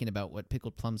just thinking about what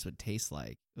pickled plums would taste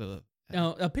like. Ugh.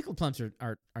 No, pickled plums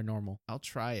are normal. I'll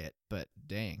try it, but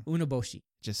dang. Unoboshi.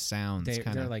 Just sounds kind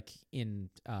of... They're like in...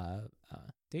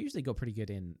 they usually go pretty good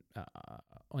in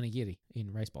onigiri,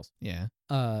 in rice balls. Yeah.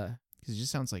 Because it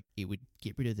just sounds like it would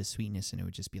get rid of the sweetness and it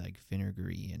would just be like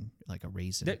vinegary and like a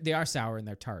raisin. They are sour and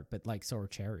they're tart, but like so are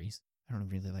cherries. I don't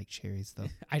really like cherries, though.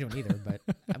 I don't either, but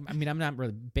I mean, I'm not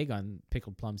really big on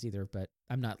pickled plums either, but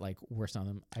I'm not like worse on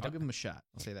them. I'll give them a shot.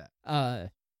 I'll say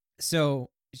that. So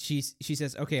she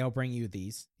says, okay, I'll bring you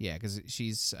these. Yeah, because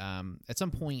she's at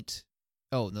some point.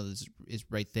 Oh no, this is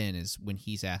right then is when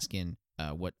he's asking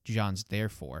what Jean's there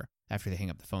for after they hang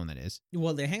up the phone. That is.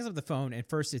 Well, they hangs up the phone, and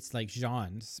first it's like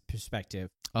Jean's perspective.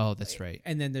 Oh, that's right.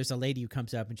 And then there's a lady who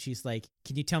comes up, and she's like,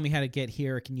 "Can you tell me how to get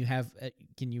here? Can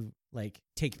you like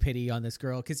take pity on this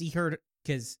girl?" Because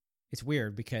it's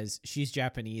weird because she's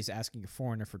Japanese asking a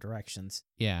foreigner for directions.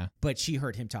 Yeah, but she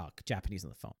heard him talk Japanese on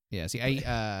the phone. Yeah. See,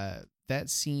 I that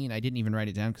scene I didn't even write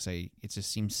it down because it just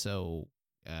seems so.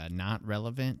 Not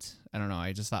relevant. I don't know.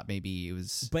 I just thought maybe it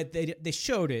was. But they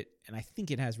showed it, and I think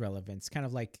it has relevance. Kind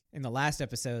of like in the last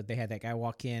episode, they had that guy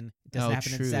walk in. It doesn't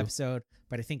happen in this episode,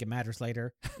 but I think it matters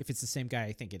later. If it's the same guy,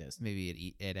 I think it is.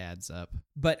 Maybe it adds up.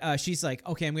 But she's like,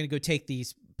 okay, I'm going to go take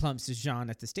these plums to Jean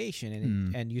at the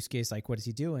station. And Yusuke is like, what is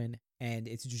he doing? And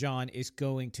it's Jean is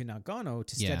going to Nagano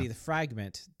to study the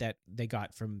fragment that they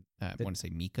got from... I want to say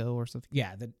Miko or something?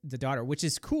 Yeah, the daughter, which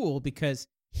is cool because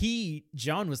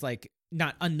John was like...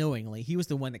 Not unknowingly, he was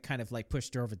the one that kind of like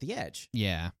pushed her over the edge.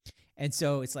 Yeah. And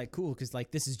so it's like cool because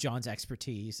like this is John's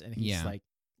expertise and he's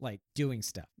like doing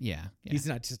stuff. Yeah. He's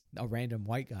not just a random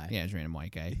white guy. Yeah, he's a random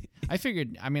white guy. I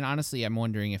figured, I mean, honestly, I'm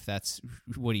wondering if that's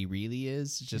what he really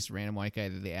is. Just a random white guy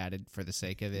that they added for the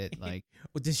sake of it. Like,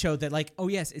 well, to show that like, oh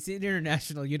yes, it's an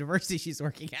international university she's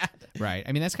working at. Right.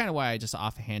 I mean, that's kind of why I just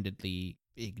offhandedly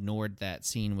ignored that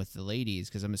scene with the ladies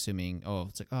because I'm assuming,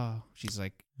 it's like, she's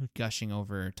like gushing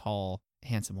over tall,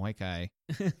 handsome white guy.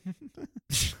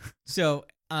 So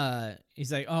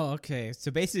he's like, oh, okay.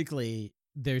 So basically,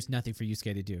 there's nothing for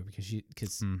Yusuke to do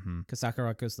because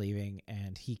Sakurako's leaving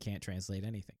and he can't translate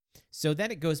anything. So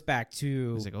then it goes back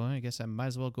to... He's like, I guess I might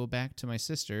as well go back to my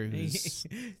sister.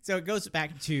 So it goes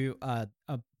back to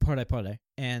Pole Pole.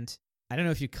 And I don't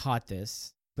know if you caught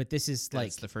this, but this is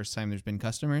That's the first time there's been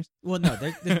customers? Well, no,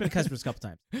 there's been customers a couple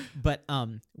times. But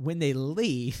when they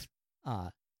leave,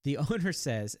 the owner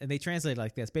says, and they translate it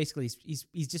like this, basically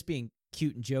he's just being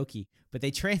cute and jokey, but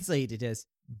they translate it as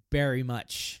very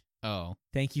much. Oh.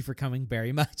 Thank you for coming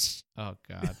very much. Oh,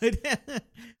 God.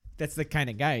 That's the kind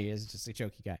of guy he is, just a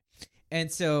jokey guy.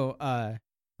 And so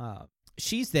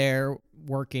she's there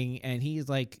working, and he's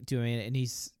like doing it, and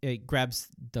he grabs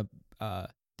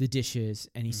the dishes,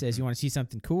 and he says, you want to see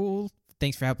something cool?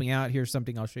 Thanks for helping out. Here's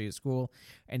something I'll show you at school.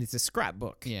 And it's a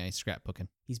scrapbook. Yeah, he's scrapbooking.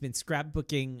 He's been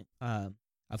scrapbooking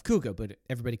of Kuga, but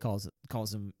everybody calls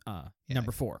him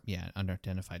number 4. Yeah,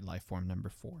 unidentified life form number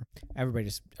 4. Everybody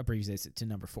just abbreviates it to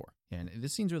number 4. Yeah, and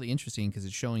this scene's really interesting because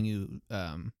it's showing you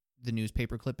the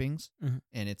newspaper clippings,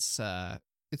 and it's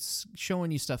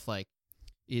showing you stuff like,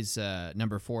 is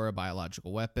number 4 a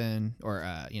biological weapon, or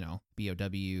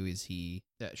BOW? Is he?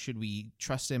 Should we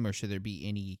trust him, or should there be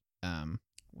any?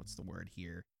 What's the word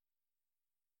here?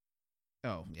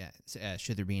 Oh yeah,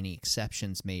 should there be any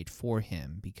exceptions made for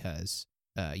him because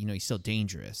he's still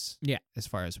dangerous. Yeah. As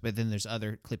far as, but then there's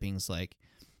other clippings like,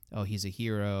 oh, he's a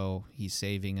hero. He's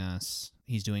saving us.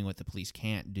 He's doing what the police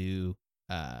can't do.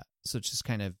 So it's just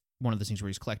kind of one of those things where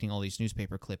he's collecting all these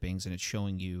newspaper clippings and it's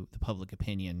showing you the public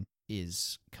opinion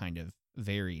is kind of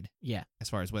varied. Yeah. As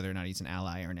far as whether or not he's an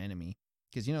ally or an enemy.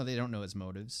 Because, they don't know his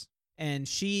motives. And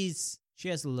she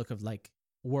has a look of like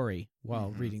worry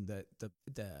while Mhm. reading the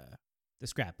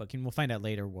scrapbook, and we'll find out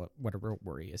later what a real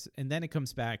worry is. And then it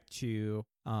comes back to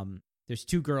there's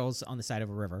two girls on the side of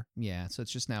a river. Yeah, so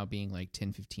it's just now being like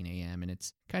 10:15 a.m. and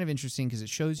it's kind of interesting because it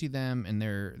shows you them and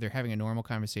they're having a normal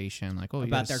conversation like, oh,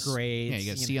 about their grades. Yeah,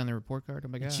 you got to see on the report card. Oh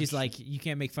my gosh. She's like, you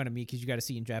can't make fun of me because you got to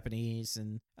see in Japanese,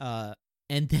 and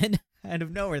then out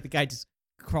of nowhere the guy just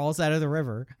crawls out of the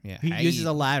river. Yeah, He uses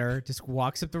a ladder, just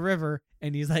walks up the river,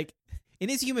 and he's like, in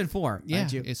his human form, yeah,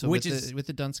 mind you, so which with is with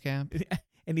the dunce cap.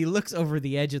 and he looks over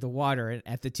the edge of the water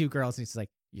at the two girls, and he's like,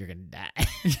 "You're gonna die."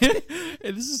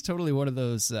 And this is totally one of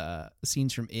those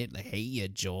scenes from It, like, "Hey, you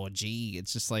Georgie."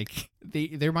 It's just like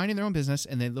they're minding their own business,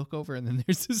 and they look over, and then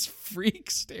there's this freak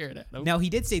staring at them. Now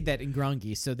he did say that in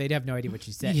Grongi, so they'd have no idea what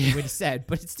she said. Yeah. What he said,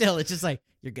 but still, it's just like,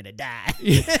 "You're gonna die."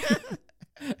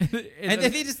 And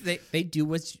then they do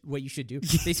what you should do.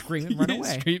 They scream and run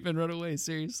away. Scream and run away.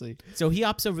 Seriously. So he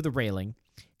hops over the railing,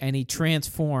 and he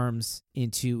transforms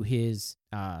into his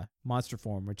monster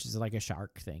form, which is like a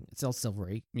shark thing. It's all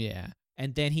silvery. Yeah.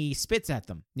 And then he spits at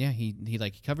them. Yeah. He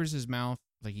covers his mouth.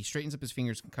 Like he straightens up his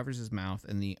fingers, covers his mouth,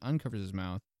 and he uncovers his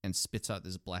mouth and spits out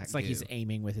this black. It's like goo. he's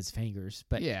aiming with his fingers,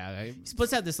 but Yeah. he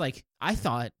splits out this like. I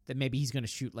thought that maybe he's gonna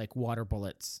shoot like water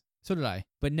bullets. So did I.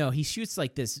 But no, he shoots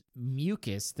like this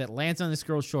mucus that lands on this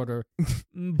girl's shoulder,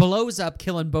 blows up,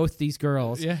 killing both these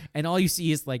girls. Yeah. And all you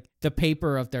see is like the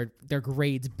paper of their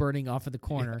grades burning off in the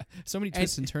corner. Yeah. So many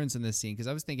twists and turns in this scene because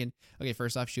I was thinking, okay,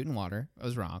 first off, shooting water. I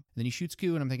was wrong. And then he shoots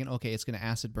goo, and I'm thinking, okay, it's going to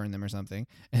acid burn them or something.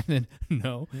 And then,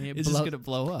 no, it's just going to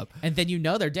blow up. And then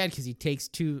they're dead because he takes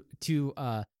two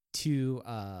of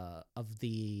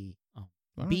the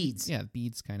beads. Yeah,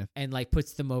 beads kind of. And like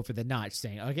puts them over the notch,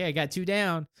 saying, "Okay, I got two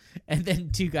down." And then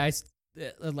two guys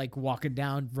like walking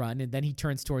down, run, and then he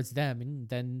turns towards them, and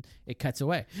then it cuts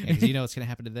away. Yeah, 'cause what's going to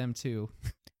happen to them too.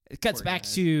 It cuts Poor back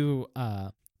guys. to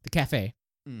the cafe,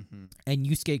 Mm-hmm. and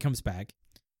Yusuke comes back,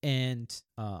 and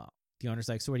the owner's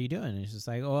like, "So what are you doing?" And he's just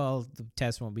like, "Oh, well, the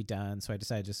test won't be done, so I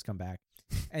decided just to come back."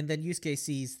 And then Yusuke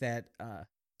sees that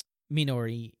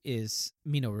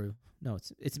Minoru. No,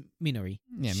 it's Minori.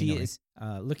 Yeah, she Minori. is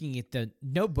looking at the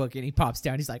notebook, and he pops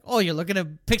down. He's like, "Oh, you're looking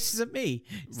at pictures of me."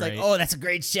 It's Right. like, "Oh, that's a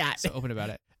great shot." So open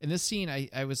about it. In this scene,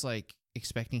 I was like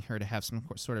expecting her to have some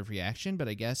sort of reaction, but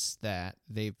I guess that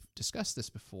they've discussed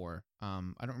this before. I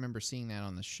don't remember seeing that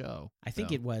on the show. I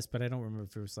think it was, but I don't remember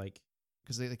if it was like.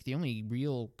 Because the only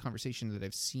real conversation that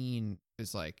I've seen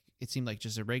is like it seemed like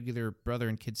just a regular brother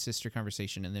and kid sister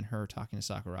conversation, and then her talking to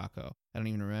Sakurako. I don't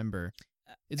even remember.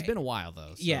 It's been a while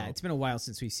though. So. Yeah, it's been a while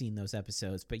since we've seen those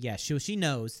episodes, but yeah, she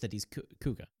knows that he's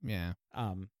Kuga. Yeah.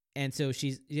 And so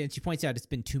she points out it's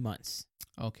been 2 months.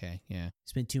 Okay. Yeah.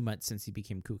 It's been 2 months since he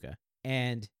became Kuga,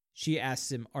 and she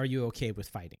asks him, "Are you okay with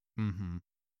fighting?" Mm-hmm.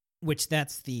 Which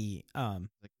that's the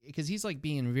Because he's like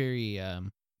being very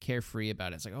carefree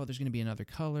about it. It's like, oh, there's going to be another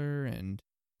color, and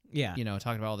yeah.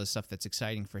 talking about all this stuff that's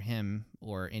exciting for him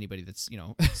or anybody that's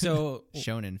So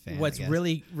shonen fan. what's I guess.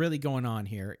 really really going on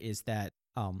here is that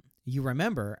you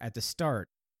remember at the start,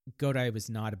 Godai was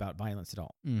not about violence at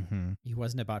all. Mm-hmm. He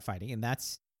wasn't about fighting, and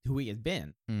that's who he had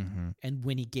been. Mm-hmm. And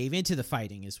when he gave into the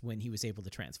fighting is when he was able to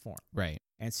transform. Right.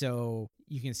 And so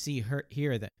you can see her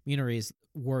here that Minori is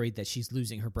worried that she's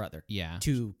losing her brother Yeah.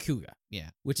 to Kuga. Yeah.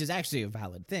 Which is actually a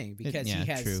valid thing because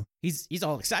true. he's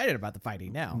all excited about the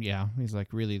fighting now. Yeah. He's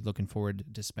like really looking forward to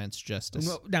dispense justice.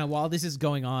 Now while this is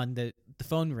going on, the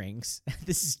phone rings.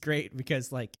 This is great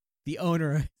because like the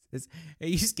owner says,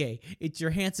 "Hey Yusuke, it's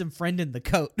your handsome friend in the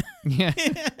coat." Yeah.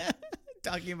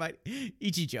 Talking about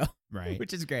Ichijo. Right.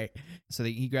 Which is great. So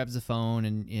he grabs the phone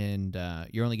and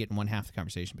you're only getting one half the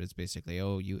conversation, but it's basically,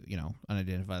 oh, you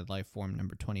unidentified life form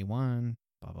number 21,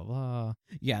 blah, blah, blah.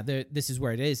 Yeah, this is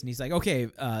where it is. And he's like, okay,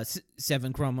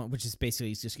 7 Chroma, which is basically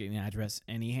he's just getting an address.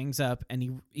 And he hangs up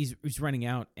and he's running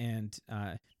out. And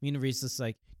Minori's just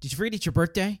like, "Did you forget it's your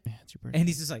birthday?" Yeah, it's your birthday. And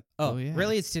he's just like, oh yeah.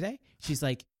 really? It's today? She's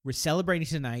like, "We're celebrating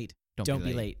tonight. Don't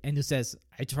be late." And he says,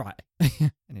 "I try."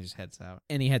 And he just heads out.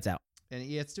 And he heads out. And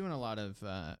yeah, it's doing a lot of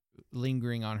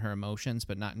lingering on her emotions,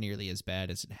 but not nearly as bad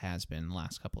as it has been the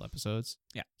last couple episodes.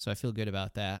 Yeah. So I feel good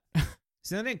about that.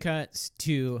 So then it cuts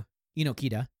to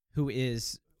Inokida, who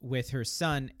is with her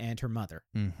son and her mother.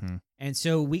 Mm-hmm. And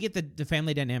so we get the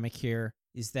family dynamic here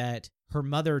is that her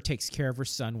mother takes care of her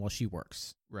son while she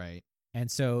works. Right. And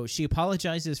so she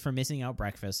apologizes for missing out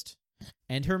breakfast,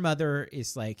 And her mother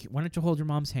is like, why don't you hold your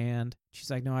mom's hand? She's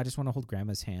like, no, I just want to hold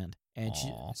grandma's hand. And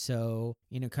so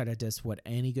Inokata does what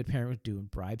any good parent would do and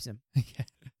bribes him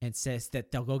and says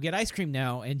that they'll go get ice cream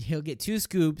now and he'll get 2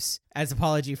 scoops as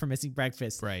apology for missing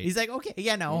breakfast. Right. He's like, okay,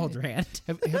 yeah, now I'll hold your hand.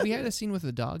 Have we had a scene with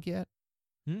the dog yet?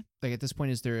 Hmm? Like at this point,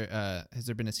 has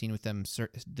there been a scene with them,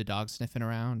 the dog sniffing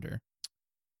around, or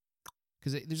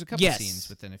because there's a couple scenes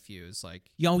within a few? It's like,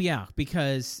 oh yeah,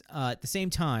 because at the same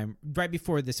time, right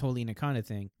before this whole Inokata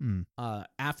thing,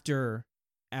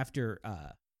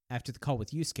 after the call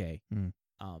with Yusuke,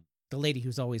 the lady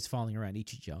who's always following around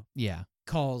Ichijo,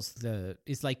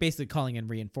 is like basically calling in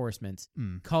reinforcements.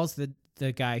 Calls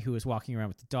the guy who was walking around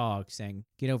with the dog, saying,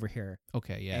 "Get over here."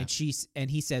 Okay, yeah. And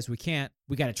he says, "We can't.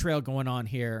 We got a trail going on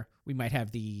here. We might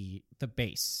have the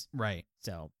base." Right.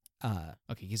 So,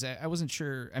 okay, because I wasn't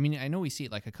sure. I mean, I know we see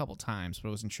it like a couple times, but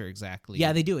I wasn't sure exactly.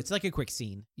 Yeah, they do. It's like a quick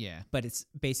scene. Yeah, but it's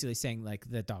basically saying like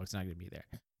the dog's not going to be there.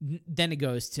 Then it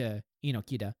goes to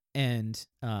Inokita, and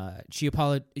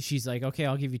she's like, "Okay,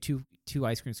 I'll give you two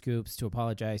ice cream scoops to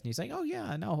apologize." And he's like, "Oh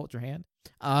yeah, and I'll hold your hand."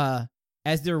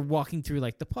 As they're walking through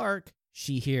like the park,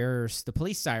 she hears the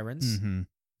police sirens,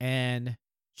 and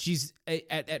she's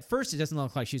at first it doesn't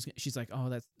look like she's like,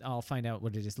 "Oh, I'll find out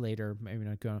what it is later. Maybe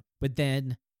not going." But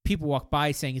then people walk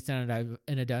by saying it's not an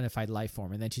unidentified life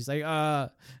form, and then she's like,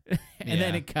 and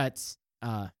then it cuts.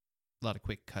 A lot of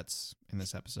quick cuts in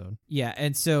this episode. Yeah,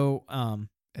 and so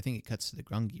I think it cuts to the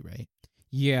Grungy, right?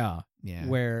 Yeah. Yeah.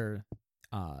 Where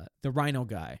the rhino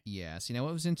guy. Yeah. See, now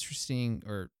what was interesting,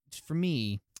 or for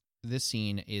me, this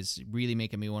scene is really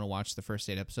making me want to watch the first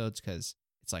 8 episodes, because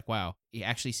it's like, wow,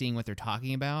 actually seeing what they're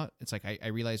talking about, it's like I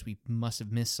realized we must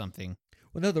have missed something.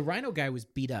 Well, no, the rhino guy was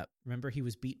beat up. Remember, he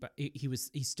was beat by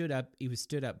he stood up. He was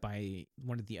stood up by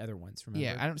one of the other ones. Remember?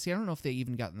 Yeah, I don't know if they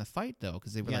even got in the fight though,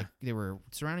 because they were they were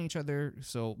surrounding each other.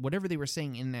 So whatever they were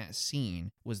saying in that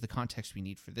scene was the context we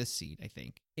need for this scene. I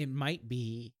think it might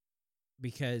be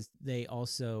because they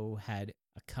also had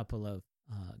a couple of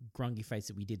grungy fights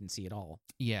that we didn't see at all.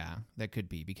 Yeah, that could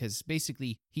be, because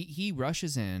basically he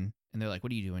rushes in and they're like,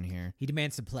 "What are you doing here?" He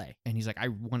demands to play, and he's like, "I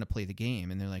want to play the game,"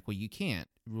 and they're like, "Well, you can't.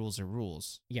 Rules are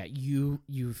rules." Yeah,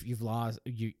 you've lost.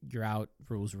 You're out.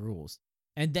 Rules are rules.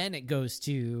 And then it goes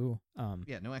to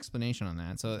no explanation on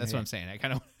that. So that's what I'm saying. I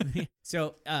kind of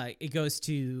so it goes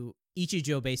to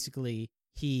Ichijo. Basically,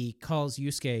 he calls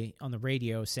Yusuke on the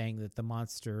radio saying that the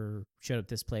monster showed up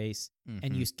this place,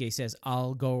 and Yusuke says,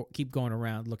 "I'll keep going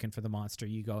around looking for the monster.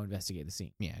 You go investigate the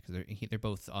scene." Yeah, because they're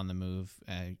both on the move.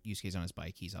 Yusuke's on his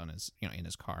bike. He's on his in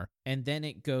his car. And then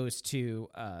it goes to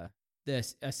a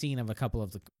scene of a couple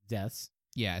of the deaths.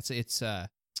 Yeah, it's I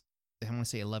want to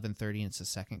say 11:30, and it's the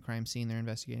second crime scene they're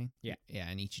investigating. Yeah,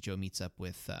 and Ichijo meets up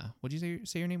with what did you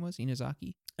say your name was?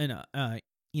 Inazaki? No,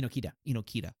 Inokita.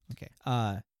 Inokita.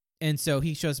 Okay. And so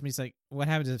he shows me, he's like, "What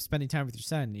happened to spending time with your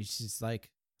son?" And he's just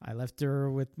like, "I left her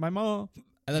with my mom.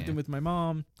 I left him with my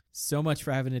mom. So much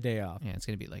for having a day off." Yeah, it's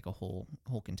going to be like a whole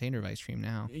container of ice cream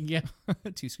now. Yeah.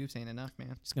 2 scoops ain't enough,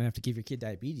 man. Just going to have to give your kid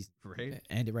diabetes. Right.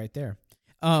 End it right there.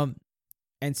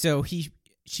 And so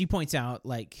she points out,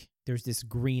 like, there's this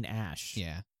green ash.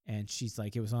 Yeah. And she's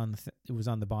like, it was on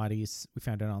the bodies. We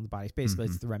found it on the bodies. Basically,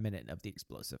 it's the remnant of the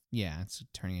explosive. Yeah, it's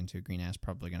turning into a green ash,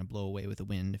 probably going to blow away with the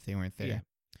wind if they weren't there. Yeah.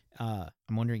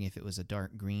 I'm wondering if it was a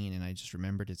dark green and I just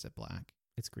remembered it's a black.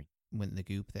 It's green. When the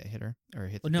goop that hit her or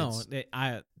hit the kids.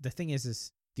 The thing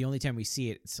is the only time we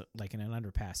see it, it's like in an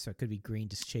underpass, so it could be green,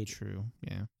 just shaded. True,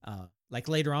 yeah. Like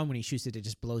later on when he shoots it, it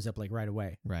just blows up like right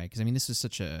away. Right, because I mean this is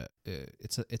such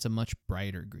it's a much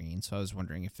brighter green, so I was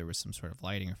wondering if there was some sort of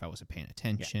lighting or if I wasn't paying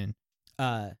attention.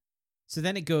 Yeah. So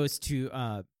then it goes to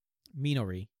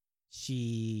Minori.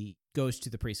 She goes to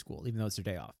the preschool, even though it's her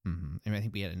day off. Mm-hmm. And I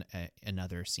think we had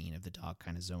another scene of the dog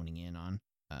kind of zoning in on.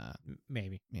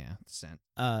 Maybe. Yeah, the scent.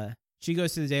 She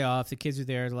goes to the day off. The kids are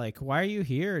there, like, "Why are you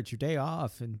here? It's your day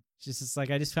off." And she's just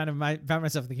like, "I just found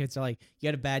myself." The kids are like, "You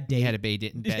had a bad day." You had a bad day,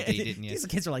 didn't you? These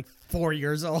kids are like 4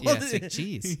 years old. Yeah, it's like,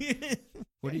 geez.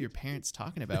 What are your parents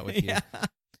talking about with you? Yeah.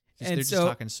 They're just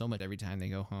talking so much every time they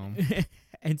go home.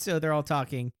 And so they're all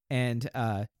talking, and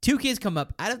 2 kids come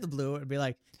up out of the blue and be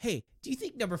like, "Hey, do you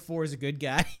think number 4 is a good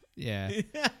guy?" Yeah.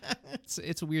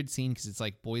 It's a weird scene because it's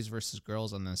like boys versus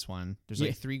girls on this one. There's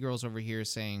like 3 girls over here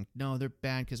saying, "No, they're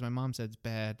bad because my mom said it's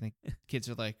bad." And the kids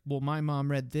are like, "Well, my mom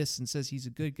read this and says he's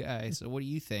a good guy, so what do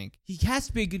you think?" He has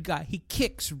to be a good guy. He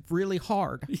kicks really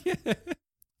hard.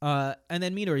 And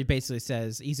then Minori basically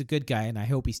says he's a good guy, and I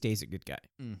hope he stays a good guy.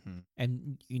 Mm-hmm.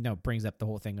 And brings up the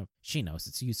whole thing of she knows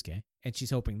it's Yusuke, and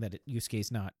she's hoping that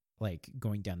Yusuke's not like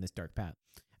going down this dark path.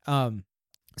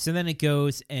 So then it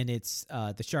goes, and it's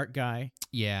the shark guy.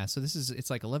 Yeah, so it's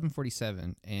like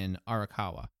 11:47 in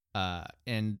Arakawa.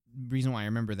 And reason why I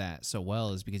remember that so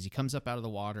well is because he comes up out of the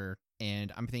water,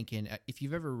 and I'm thinking, if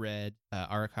you've ever read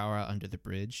Arakawa Under the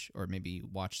Bridge, or maybe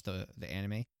watched the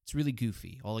anime, it's really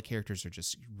goofy. All the characters are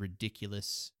just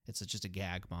ridiculous. It's just a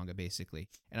gag manga, basically.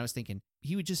 And I was thinking,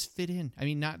 he would just fit in. I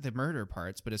mean, not the murder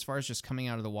parts, but as far as just coming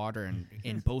out of the water and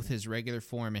in both his regular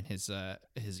form and his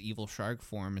evil shark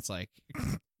form, it's like...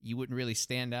 You wouldn't really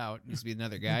stand out. Just be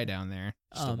another guy down there.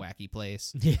 Just a wacky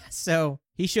place. Yeah. So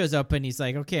he shows up and he's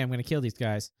like, "Okay, I'm going to kill these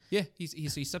guys." Yeah. He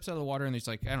steps out of the water and there's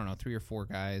like, I don't know, 3 or 4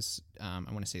 guys. I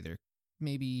want to say they're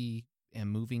maybe a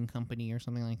moving company or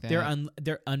something like that.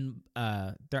 They're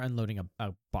unloading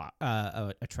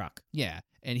a truck. Yeah.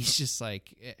 And he's just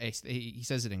like, he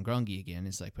says it in Grungy again.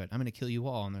 It's like, but I'm going to kill you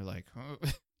all. And they're like, oh.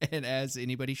 And as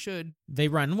anybody should, they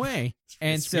run away.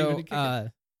 And so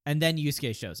and then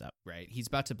Yusuke shows up. Right. He's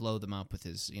about to blow them up with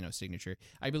his, signature.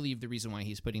 I believe the reason why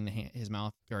he's putting his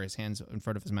mouth or his hands in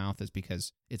front of his mouth is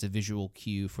because it's a visual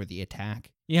cue for the attack.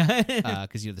 Yeah.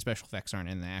 Because, the special effects aren't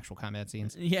in the actual combat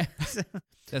scenes. Yeah.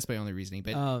 That's my only reasoning.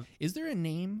 But is there a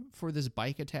name for this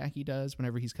bike attack he does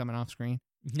whenever he's coming off screen?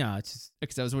 No, it's just...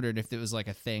 Because I was wondering if it was like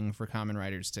a thing for Kamen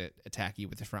Riders to attack you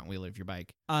with the front wheel of your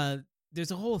bike.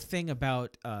 There's a whole thing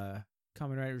about...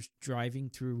 Kamen Riders driving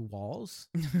through walls.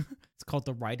 It's called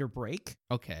the rider break.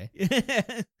 Okay.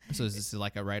 So is this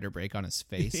like a rider break on his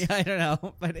face? Yeah, I don't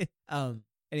know. But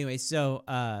anyway,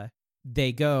 so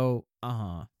they go,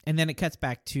 and then it cuts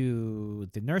back to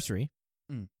the nursery.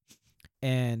 Mm.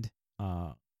 And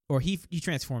or he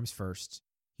transforms first.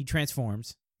 He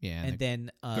transforms. Yeah. And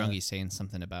then Grungy's saying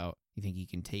something about, you think you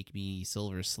can take me,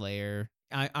 Silver Slayer?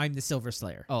 I'm the Silver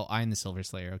Slayer. Oh, I'm the Silver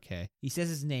Slayer. Okay. He says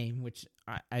his name, which,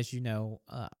 as you know,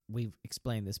 we've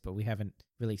explained this, but we haven't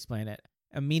really explained it.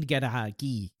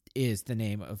 Mingaragi is the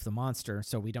name of the monster,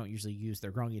 so we don't usually use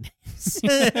their Grungy names.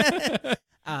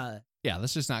 Yeah,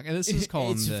 let's just not. Let's just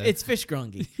call him It's Fish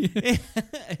Grungy.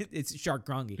 It's Shark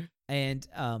Grungy.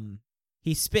 And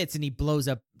he spits and he blows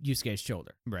up Yusuke's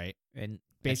shoulder. Right. And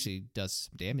basically does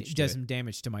some damage. Some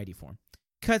damage to Mighty Form.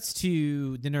 Cuts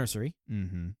to the nursery.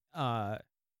 Mm-hmm.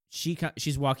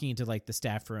 She's walking into like the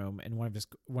staff room, and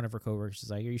one of her coworkers is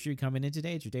like, "Are you sure you're coming in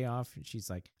today? It's your day off." And she's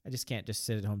like, "I just can't just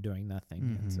sit at home doing nothing."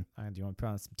 Mm-hmm. So, do you want to put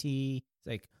on some tea? It's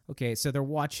like, okay, so they're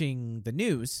watching the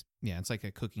news. Yeah, it's like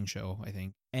a cooking show, I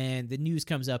think. And the news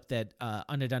comes up that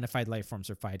unidentified life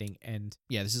forms are fighting, and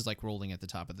yeah, this is like rolling at the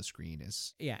top of the screen.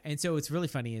 And so what's really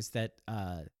funny is that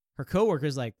her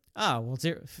coworker's like, "Oh, well,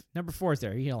 number 4 is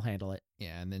there. He'll handle it."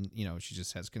 Yeah, and then she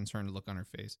just has concerned look on her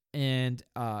face, and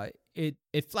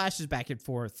it flashes back and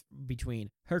forth between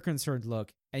her concerned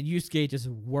look and Yusuke just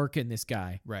working this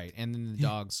guy. Right, and then the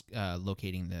dog's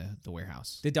locating the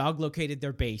warehouse. The dog located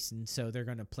their base, and so they're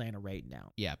gonna plan a raid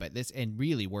now. Yeah, but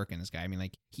really working this guy. I mean,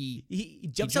 like he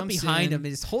jumps up behind him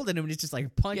and is holding him and is just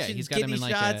like punching. Yeah, he's got him in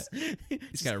like shots.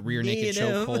 He's got a rear naked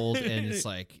chokehold, and it's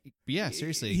like, yeah,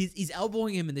 seriously, he's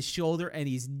elbowing him in the shoulder and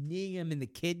he's kneeing him in the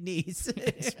kidneys.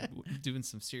 Doing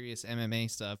some serious MMA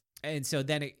stuff. And so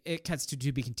then it cuts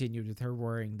to be continued with her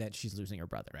worrying that she's losing her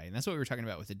brother. Right, and that's what we were talking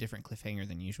about with a different cliffhanger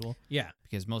than usual. Yeah.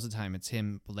 Because most of the time it's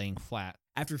him laying flat.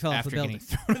 After he fell off the building.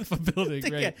 Getting thrown off a building,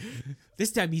 right. Yeah.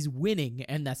 This time he's winning,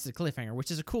 and that's the cliffhanger,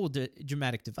 which is a cool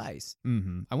dramatic device.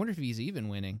 Mm-hmm. I wonder if he's even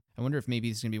winning. I wonder if maybe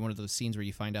it's going to be one of those scenes where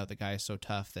you find out the guy is so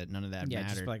tough that none of that mattered.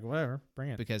 Just like, whatever, bring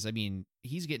it. Because, I mean,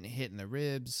 he's getting hit in the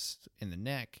ribs, in the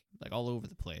neck, like all over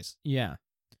the place. Yeah.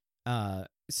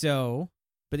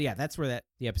 But yeah, that's where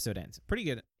the episode ends. Pretty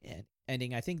good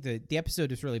ending. I think the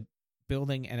episode is really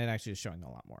building, and it actually is showing a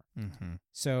lot more. Mm-hmm.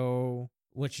 So,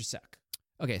 what's your suck?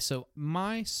 Okay, so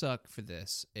my suck for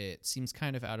this, it seems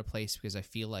kind of out of place because I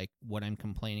feel like what I'm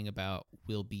complaining about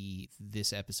will be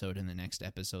this episode and the next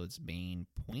episode's main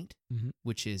point,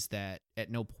 which is that at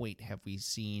no point have we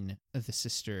seen the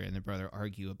sister and the brother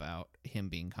argue about him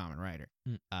being Kamen Rider.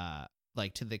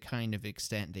 Like to the kind of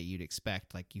extent that you'd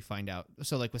expect. Like you find out,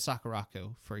 so like with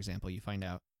Sakurako, for example,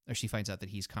 she finds out that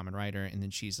he's Kamen Rider, and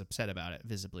then she's upset about it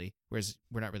visibly, whereas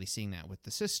we're not really seeing that with the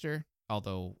sister.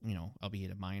 Although,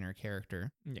 albeit a minor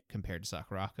character compared to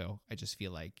Sakurako, I just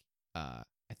feel like... I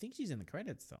think she's in the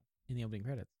credits, though. In the opening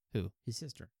credits. Who? His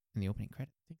sister. In the opening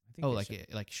credits? I think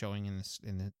like showing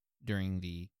during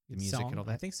the music song, and all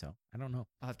that? I think so. I don't know.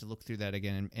 I'll have to look through that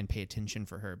again and pay attention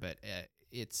for her, but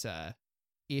it's...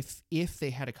 If they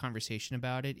had a conversation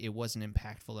about it, it wasn't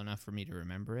impactful enough for me to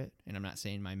remember it. And I'm not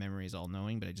saying my memory is all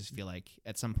knowing, but I just feel like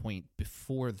at some point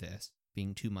before this,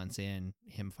 being 2 months in,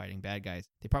 him fighting bad guys,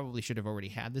 they probably should have already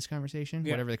had this conversation.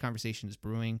 Yeah. Whatever the conversation is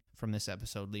brewing from this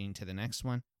episode leading to the next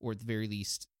one, or at the very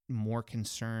least, more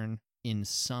concern in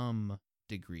some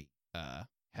degree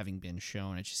having been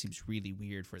shown. It just seems really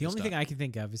weird for the only thing I can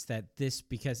think of is that this,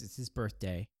 because it's his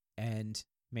birthday and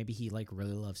maybe he like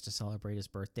really loves to celebrate his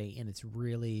birthday, and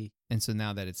and so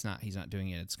now that he's not doing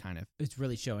it, it's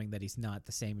really showing that he's not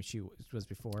the same as she was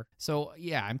before. So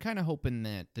yeah, I'm kind of hoping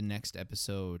that the next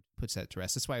episode puts that to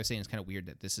rest. That's why I was saying it's kind of weird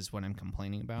that this is what I'm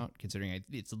complaining about, considering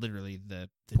it's literally the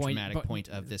dramatic point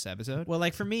of this episode. Well,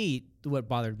 like for me, what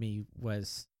bothered me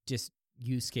was just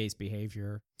Yusuke's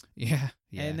behavior. Yeah.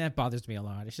 And that bothers me a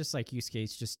lot. It's just like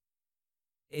Yusuke's just,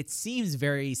 it seems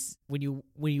very, when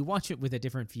you watch it with a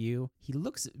different view, he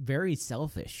looks very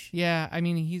selfish. Yeah, I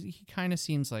mean, he kind of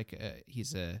seems like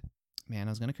he's a man.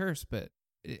 I was gonna curse, but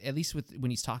at least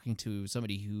when he's talking to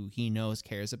somebody who he knows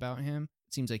cares about him,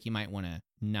 it seems like you might want to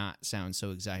not sound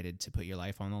so excited to put your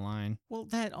life on the line. Well,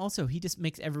 that also, he just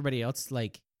makes everybody else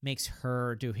makes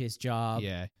her do his job.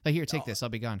 Yeah. Like, here, take this. I'll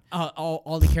be gone.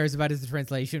 All he cares about is the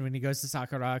translation when he goes to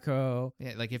Sakurako.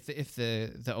 Yeah, like if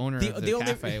the owner of the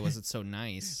cafe wasn't so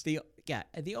nice.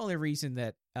 The only reason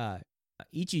that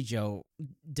Ichijo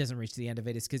doesn't reach the end of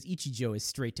it is because Ichijo is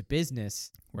straight to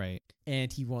business. Right.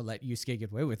 And he won't let Yusuke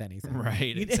get away with anything.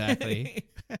 Right, exactly.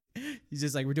 He's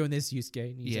just like, we're doing this,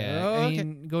 Yusuke. And yeah. like, I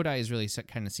mean, Godai is really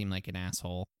kind of seemed like an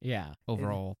asshole. Yeah.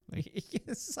 Overall.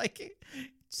 It's like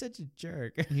such a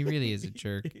jerk. He really is a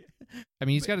jerk. I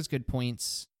mean, he's got his good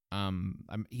points.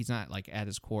 He's not like at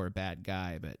his core a bad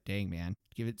guy, but dang, man,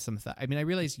 give it some thought. I mean, I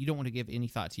realize you don't want to give any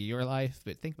thought to your life,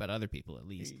 but think about other people at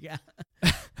least. Yeah.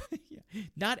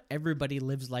 Not everybody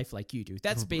lives life like you do.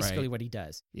 That's basically what he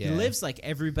does. Yeah. He lives like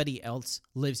everybody else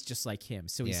lives just like him.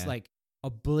 So he's like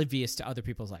oblivious to other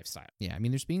people's lifestyle. Yeah. I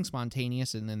mean, there's being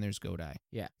spontaneous and then there's Godai.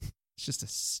 Yeah. It's just a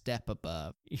step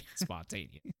above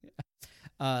spontaneous.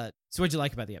 So what'd you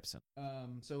like about the episode?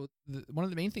 So one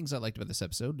of the main things I liked about this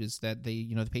episode is that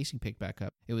the pacing picked back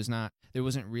up. There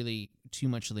wasn't really too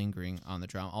much lingering on the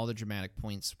drama. All the dramatic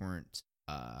points weren't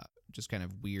just kind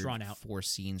of weird drawn out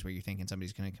forced scenes where you're thinking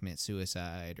somebody's going to commit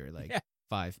suicide or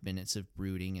 5 minutes of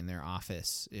brooding in their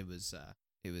office. It was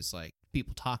like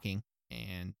people talking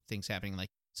and things happening. Like,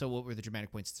 so what were the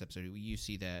dramatic points this episode? You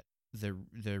see that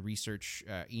the research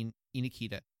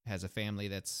Inakita has a family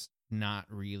that's not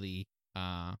really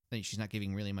she's not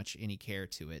giving really much any care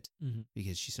to it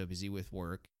because she's so busy with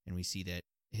work, and we see that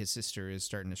his sister is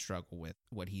starting to struggle with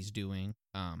what he's doing.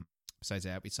 Besides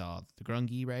that, we saw the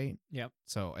grungy, right? Yep.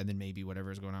 So, and then maybe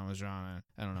whatever's going on with Jean,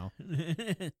 I don't know.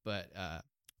 But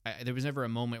there was never a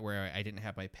moment where I didn't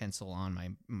have my pencil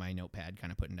on my notepad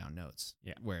kind of putting down notes.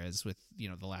 Yeah. Whereas with,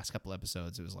 the last couple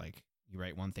episodes, it was like you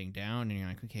write one thing down and you're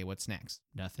like, okay, what's next?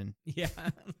 Nothing. Yeah.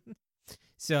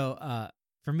 So,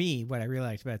 for me, what I really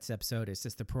liked about this episode is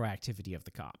just the proactivity of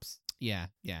the cops. Yeah.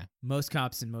 Most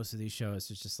cops in most of these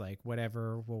shows is just like,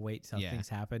 whatever, we'll wait till things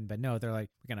happen. But no, they're like,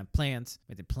 we're going to have plans.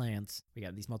 We did plans. We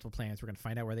got these multiple plans. We're going to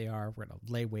find out where they are. We're going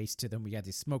to lay waste to them. We got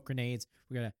these smoke grenades.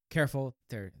 We're going to, careful.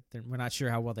 We're not sure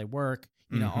how well they work.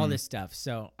 All this stuff.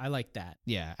 So I like that.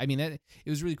 Yeah. I mean, it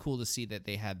was really cool to see that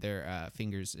they had their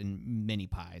fingers in many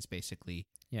pies, basically.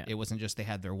 Yeah. It wasn't just they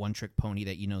had their one trick pony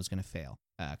that is going to fail.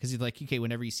 Because you're like, okay,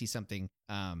 whenever you see something,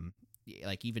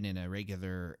 like even in a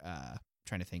regular,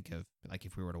 trying to think of like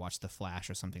if we were to watch The Flash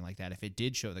or something like that, if it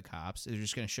did show the cops, they're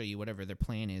just going to show you whatever their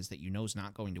plan is that is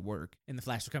not going to work. And the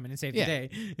Flash will come in and save the day.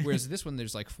 Whereas this one,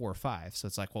 there's like 4 or 5. So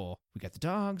it's like, well, we got the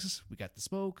dogs, we got the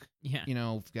smoke. Yeah.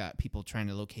 We've got people trying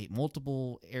to locate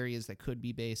multiple areas that could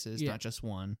be bases, not just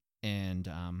one. And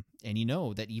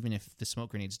that even if the smoke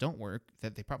grenades don't work,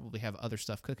 that they probably have other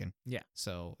stuff cooking. Yeah.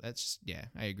 So that's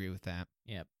I agree with that.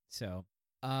 Yep. So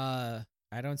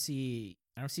I don't see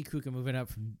Kuka moving up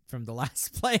from the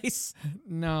last place.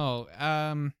 No.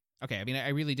 Okay. I mean, I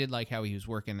really did like how he was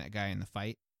working that guy in the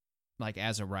fight. Like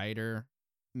as a writer,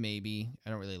 maybe I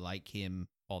don't really like him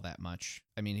all that much.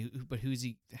 I mean, but who's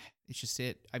he? It's just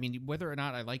it. I mean, whether or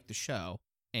not I like the show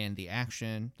and the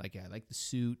action, like I like the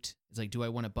suit. It's like, do I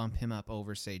want to bump him up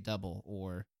over, say, Double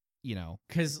or,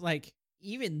 Because like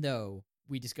even though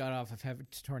we just got off of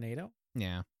Heaven's Tornado,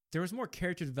 there was more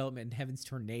character development in Heaven's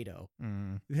Tornado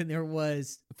than there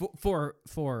was for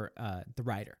the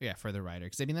writer. Yeah, for the writer.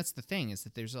 Because, I mean, that's the thing, is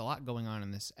that there's a lot going on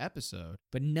in this episode.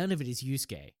 But none of it is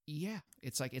Yusuke. Yeah.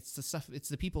 It's like, it's the stuff, it's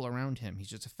the people around him. He's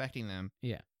just affecting them.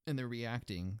 Yeah. And they're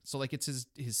reacting. So, like, it's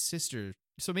his sister.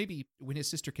 So maybe when his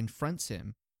sister confronts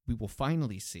him, we will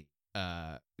finally see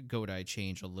Godai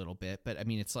change a little bit. But, I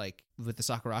mean, it's like, with the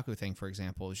Sakurako thing, for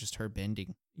example, it's just her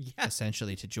bending. Yeah.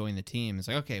 Essentially to join the team. It's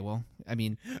like, okay, well, I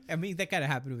mean that kind of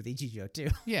happened with Ichijo too.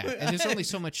 Yeah, and there's only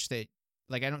so much that,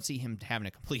 like, I don't see him having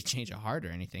a complete change of heart or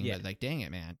anything. Yeah. But like, dang it,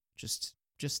 man, just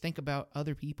just think about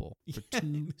other people for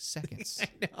 2 seconds. I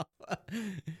know.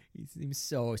 He seems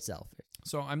so selfish.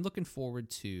 So I'm looking forward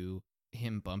to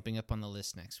him bumping up on the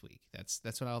list next week. That's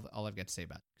what all I've got to say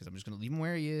about it, because I'm just going to leave him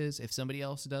where he is. If somebody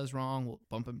else does wrong, we'll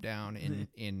bump him down,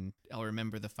 and I'll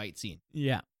remember the fight scene.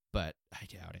 Yeah. But I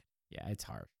doubt it. Yeah, it's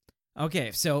hard.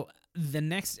 Okay, so the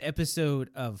next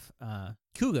episode of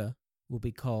Kuga will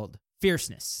be called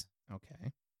Fierceness.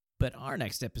 Okay. But our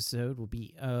next episode will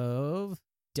be of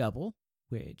Double,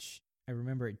 which I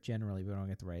remember it generally, but I don't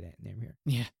get the right name here.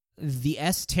 Yeah. The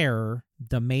S-Terror,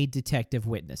 the maid detective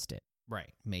witnessed it.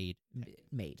 Right. Maid,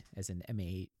 as in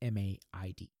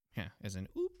M-A-I-D. Yeah, as in,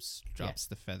 oops, drops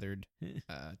the feathered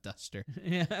duster.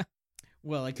 Yeah.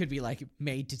 Well, it could be like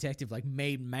maid detective, like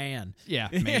maid man. Yeah,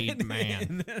 maid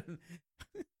man.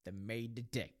 The maid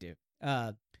detective.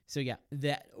 So yeah,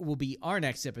 that will be our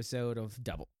next episode of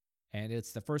Double. And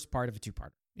it's the first part of a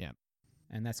 2-parter. Yeah.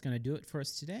 And that's going to do it for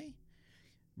us today.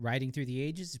 Riding Through the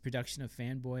Ages is a production of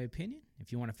Fanboy Opinion.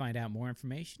 If you want to find out more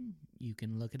information, you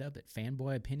can look it up at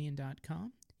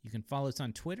fanboyopinion.com. You can follow us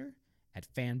on Twitter at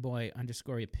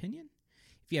fanboy_opinion.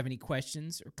 If you have any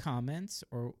questions or comments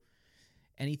or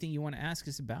anything you want to ask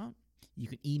us about, you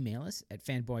can email us at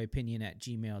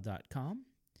fanboyopinion@gmail.com.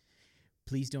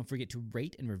 Please don't forget to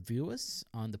rate and review us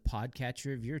on the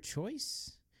podcatcher of your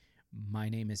choice. My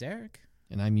name is Eric.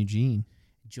 And I'm Eugene.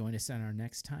 Join us on our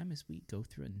next time as we go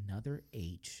through another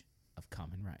age of Kamen